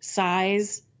change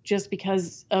size just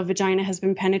because a vagina has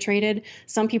been penetrated.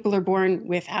 Some people are born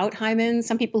without hymens.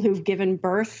 Some people who've given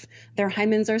birth, their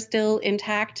hymens are still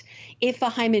intact. If a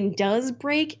hymen does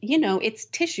break, it's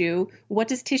tissue. What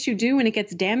does tissue do when it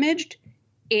gets damaged?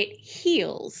 It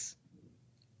heals,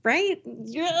 right?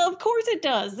 Yeah, of course it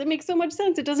does. It makes so much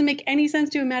sense. It doesn't make any sense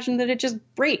to imagine that it just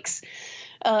breaks.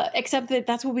 Except that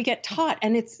that's what we get taught.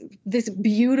 And it's this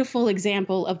beautiful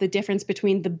example of the difference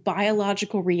between the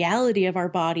biological reality of our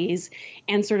bodies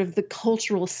and sort of the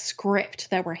cultural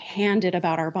script that we're handed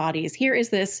about our bodies. Here is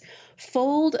this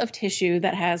fold of tissue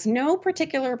that has no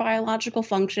particular biological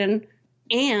function,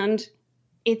 and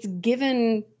it's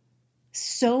given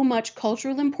so much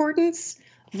cultural importance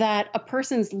that a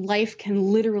person's life can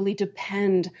literally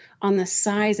depend on the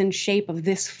size and shape of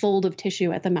this fold of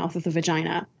tissue at the mouth of the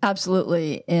vagina.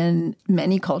 Absolutely. In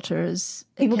many cultures,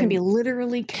 people can be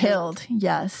literally killed.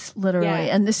 Yes, literally.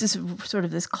 Yeah. And this is sort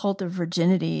of this cult of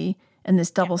virginity and this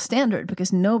double standard,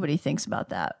 because nobody thinks about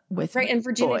that with right. And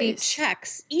virginity boys.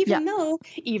 Checks, even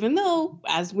though,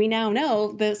 as we now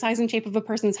know, the size and shape of a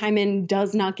person's hymen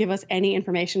does not give us any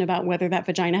information about whether that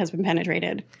vagina has been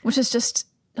penetrated. Which is just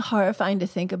horrifying to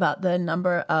think about, the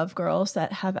number of girls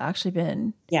that have actually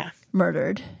been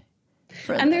murdered.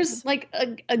 And there's like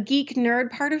a geek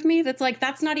nerd part of me that's like,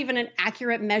 that's not even an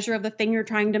accurate measure of the thing you're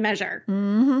trying to measure.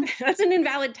 Mm-hmm. That's an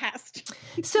invalid test.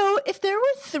 So if there were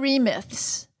 3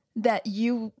 myths that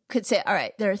you could say, all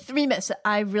right, there are 3 myths that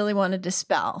I really want to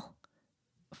dispel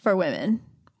for women,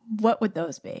 what would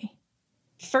those be?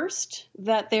 First,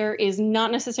 that there is not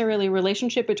necessarily a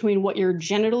relationship between what your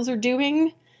genitals are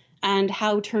doing and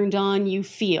how turned on you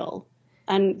feel.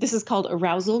 And this is called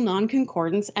arousal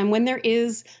non-concordance. And when there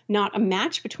is not a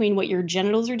match between what your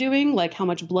genitals are doing, like how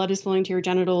much blood is flowing to your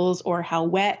genitals or how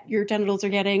wet your genitals are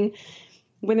getting,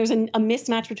 when there's a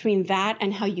mismatch between that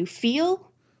and how you feel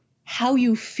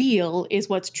is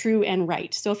what's true and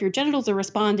right. So if your genitals are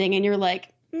responding and you're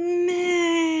like,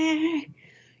 meh,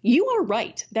 you are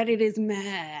right that it is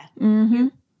meh. Mm-hmm.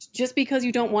 Just because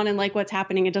you don't want to like what's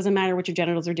happening, it doesn't matter what your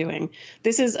genitals are doing.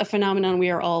 This is a phenomenon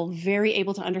we are all very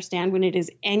able to understand when it is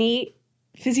any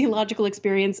physiological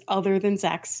experience other than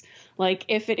sex. Like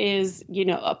if it is,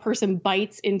 a person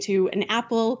bites into an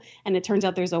apple and it turns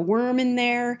out there's a worm in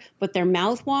there, but their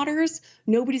mouth waters,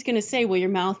 nobody's going to say, well, your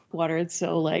mouth watered.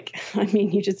 So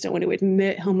you just don't want to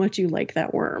admit how much you like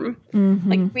that worm. Mm-hmm.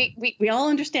 Like we all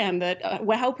understand that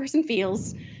how a person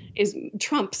feels is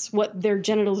trumps what their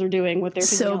genitals are doing, what their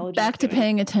physiology is doing. So back to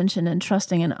paying attention and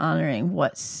trusting and honoring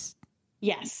what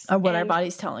our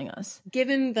body's telling us.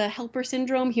 Given the helper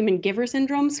syndrome, human giver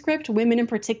syndrome script, women in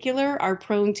particular are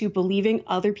prone to believing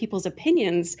other people's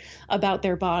opinions about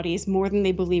their bodies more than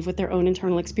they believe what their own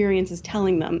internal experience is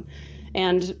telling them.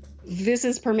 And this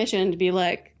is permission to be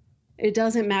like, it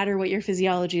doesn't matter what your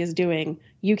physiology is doing.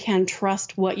 You can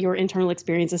trust what your internal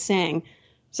experience is saying.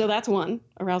 So that's 1,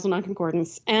 arousal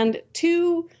non-concordance. And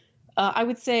 2, I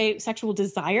would say sexual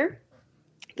desire.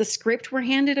 The script we're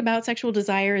handed about sexual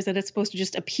desire is that it's supposed to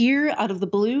just appear out of the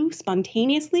blue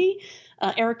spontaneously.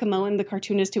 Erica Moen, the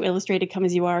cartoonist who illustrated Come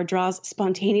As You Are, draws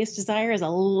spontaneous desire as a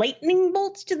lightning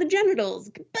bolt to the genitals.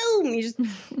 Boom! You just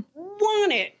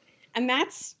want it. And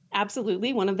that's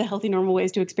absolutely one of the healthy, normal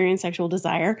ways to experience sexual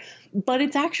desire. But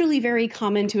it's actually very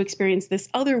common to experience this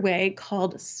other way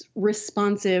called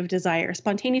responsive desire.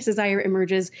 Spontaneous desire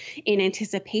emerges in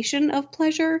anticipation of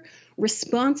pleasure.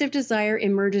 Responsive desire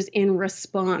emerges in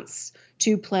response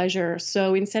to pleasure.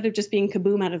 So instead of just being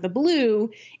kaboom out of the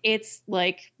blue, it's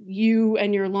like you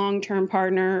and your long-term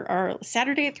partner are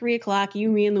Saturday at 3:00,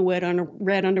 you, me, and the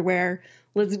red underwear.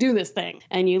 Let's do this thing.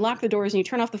 And you lock the doors and you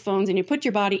turn off the phones and you put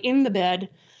your body in the bed.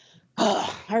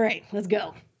 Oh, all right, let's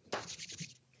go.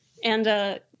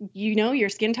 And, your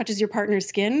skin touches your partner's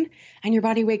skin and your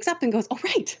body wakes up and goes, oh,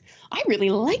 right, I really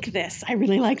like this. I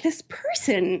really like this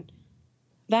person.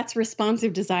 That's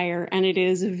responsive desire. And it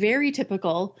is very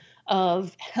typical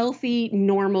of healthy,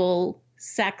 normal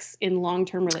sex in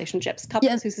long-term relationships.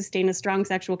 Couples who sustain a strong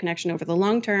sexual connection over the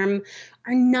long term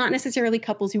are not necessarily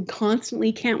couples who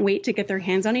constantly can't wait to get their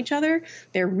hands on each other.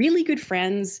 They're really good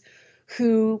friends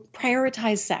who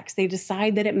prioritize sex. They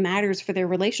decide that it matters for their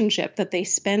relationship, that they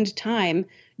spend time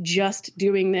just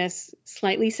doing this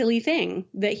slightly silly thing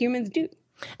that humans do.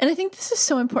 And I think this is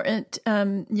so important.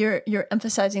 You're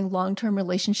emphasizing long-term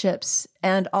relationships.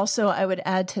 And also I would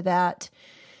add to that,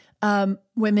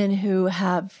 women who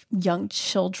have young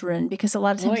children, because a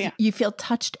lot of times you feel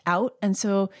touched out. And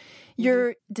so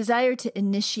your desire to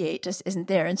initiate just isn't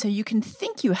there. And so you can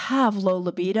think you have low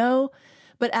libido,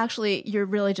 but actually you're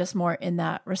really just more in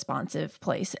that responsive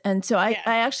place. And so I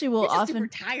actually will you're just often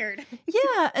super tired.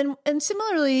 Yeah. And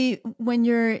similarly, when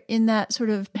you're in that sort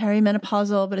of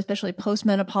perimenopausal, but especially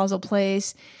postmenopausal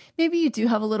place, maybe you do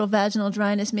have a little vaginal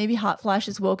dryness. Maybe hot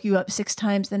flashes woke you up 6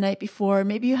 times the night before.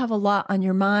 Maybe you have a lot on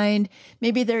your mind.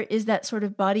 Maybe there is that sort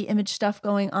of body image stuff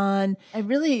going on. I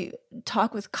really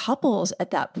talk with couples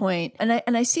at that point.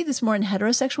 And I see this more in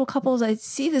heterosexual couples. I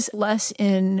see this less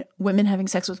in women having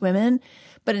sex with women,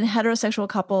 but in heterosexual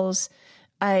couples,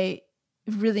 I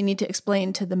really need to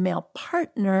explain to the male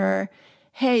partner,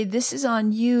 hey, this is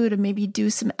on you to maybe do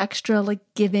some extra like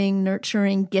giving,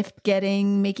 nurturing, gift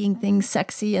getting, making things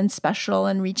sexy and special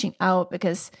and reaching out,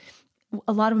 because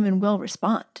a lot of women will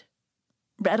respond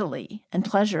readily and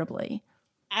pleasurably.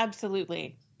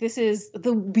 Absolutely. This is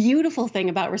the beautiful thing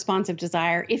about responsive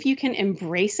desire. If you can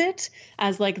embrace it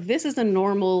as like, this is a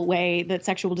normal way that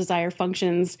sexual desire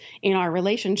functions in our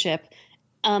relationship,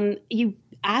 you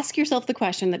ask yourself the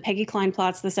question that Peggy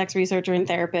Klein-Plotz, the sex researcher and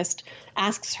therapist,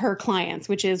 asks her clients,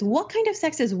 which is, what kind of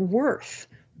sex is worth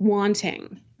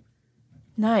wanting?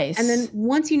 Nice. And then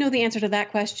once you know the answer to that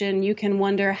question, you can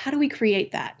wonder, how do we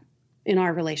create that in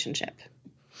our relationship?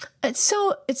 It's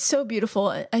so beautiful.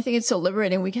 I think it's so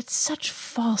liberating. We get such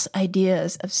false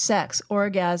ideas of sex,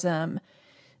 orgasm,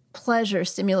 pleasure,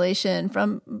 stimulation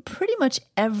from pretty much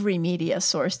every media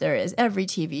source there is, every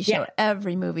TV show,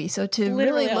 every movie. So to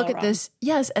Literally really look at this,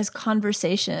 as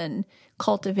conversation,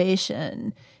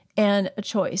 cultivation, and a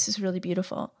choice is really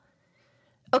beautiful.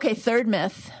 Okay, third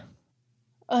myth.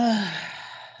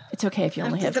 It's okay if you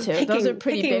only have 2. Those are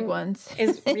pretty big ones.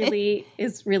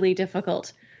 is really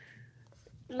difficult.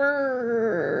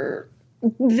 That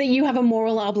you have a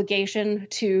moral obligation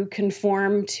to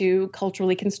conform to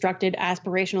culturally constructed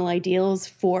aspirational ideals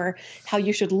for how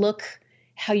you should look,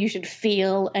 how you should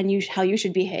feel, and how you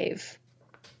should behave.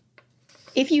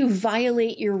 If you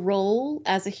violate your role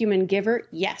as a human giver,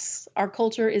 yes, our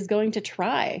culture is going to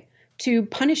try to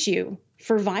punish you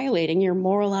for violating your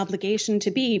moral obligation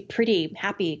to be pretty,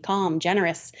 happy, calm,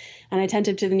 generous, and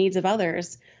attentive to the needs of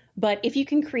others. But if you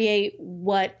can create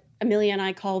what Amelia and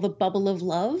I call the bubble of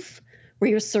love, where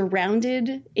you're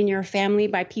surrounded in your family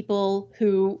by people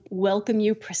who welcome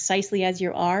you precisely as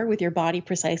you are, with your body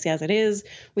precisely as it is,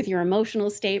 with your emotional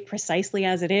state precisely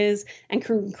as it is, and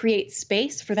can create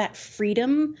space for that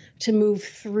freedom to move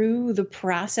through the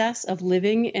process of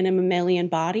living in a mammalian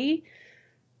body,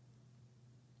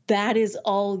 that is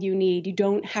all you need. You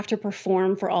don't have to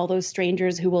perform for all those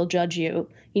strangers who will judge you.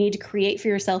 You need to create for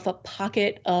yourself a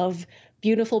pocket of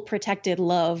beautiful, protected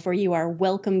love where you are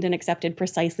welcomed and accepted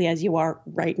precisely as you are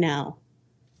right now.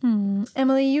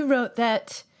 Emily, you wrote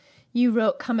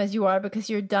Come As You Are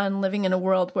because you're done living in a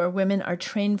world where women are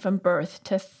trained from birth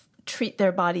to treat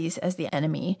their bodies as the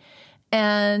enemy.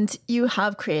 And you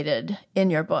have created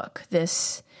in your book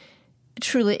this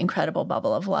truly incredible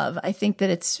bubble of love. I think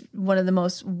that it's one of the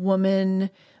most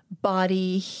woman,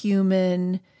 body,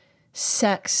 human,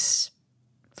 sex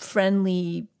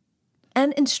friendly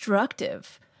and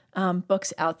instructive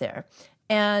books out there.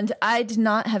 And I did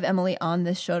not have Emily on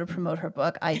this show to promote her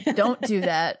book. I don't do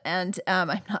that. And I'm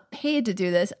not paid to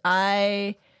do this.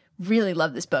 I really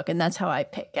love this book, and that's how I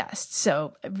pick guests.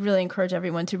 So I really encourage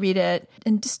everyone to read it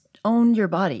and just own your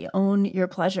body, own your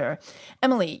pleasure.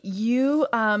 Emily, you,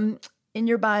 in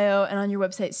your bio and on your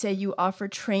website, say you offer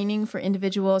training for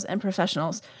individuals and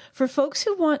professionals. For folks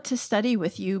who want to study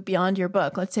with you beyond your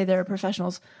book, let's say they're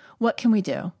professionals, what can we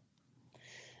do?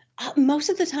 Most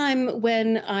of the time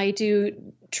when I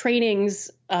do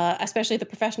trainings, especially at the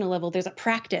professional level, there's a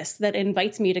practice that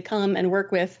invites me to come and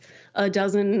work with a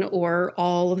dozen or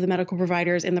all of the medical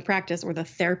providers in the practice or the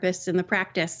therapists in the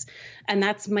practice. And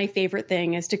that's my favorite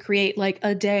thing, is to create like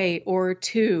a day or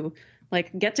 2,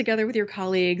 like get together with your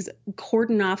colleagues,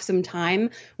 cordon off some time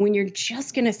when you're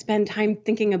just going to spend time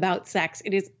thinking about sex.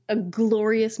 It is a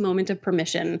glorious moment of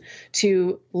permission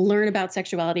to learn about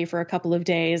sexuality for a couple of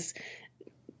days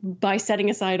by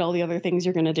setting aside all the other things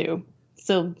you're going to do.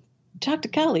 So talk to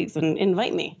colleagues and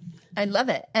invite me. I love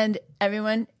it. And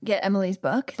everyone get Emily's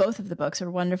book. Both of the books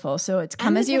are wonderful. So it's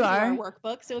Come As You Are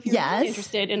workbook. So if you're really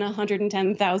interested in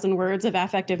 110,000 words of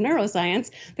affective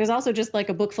neuroscience, there's also just like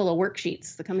a book full of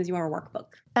worksheets, the Come As You Are workbook.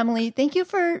 Emily, thank you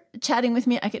for chatting with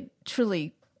me. I could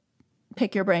truly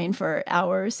pick your brain for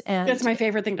hours. And that's my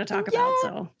favorite thing to talk about.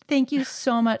 So thank you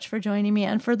so much for joining me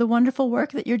and for the wonderful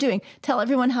work that you're doing. Tell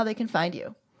everyone how they can find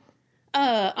you.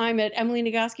 I'm at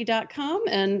emilynagoski.com,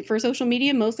 and for social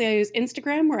media, mostly I use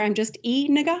Instagram, where I'm just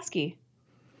eNagoski.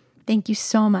 Thank you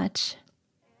so much.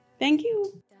 Thank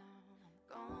you.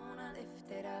 Gonna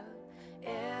lift it up.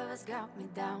 Ever's got me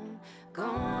down.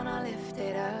 Gonna lift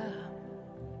it up.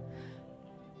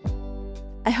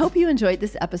 I hope you enjoyed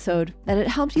this episode, that it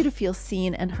helped you to feel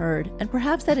seen and heard, and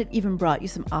perhaps that it even brought you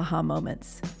some aha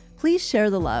moments. Please share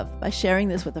the love by sharing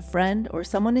this with a friend or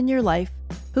someone in your life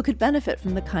who could benefit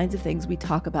from the kinds of things we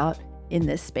talk about in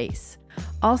this space.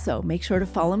 Also, make sure to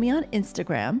follow me on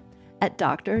Instagram at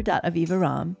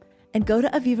dr.avivaram and go to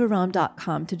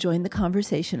avivaram.com to join the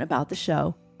conversation about the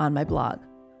show on my blog.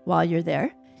 While you're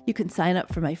there, you can sign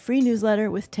up for my free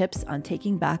newsletter with tips on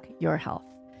taking back your health.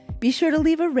 Be sure to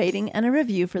leave a rating and a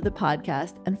review for the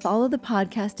podcast and follow the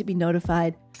podcast to be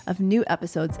notified of new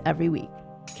episodes every week.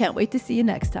 Can't wait to see you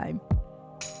next time.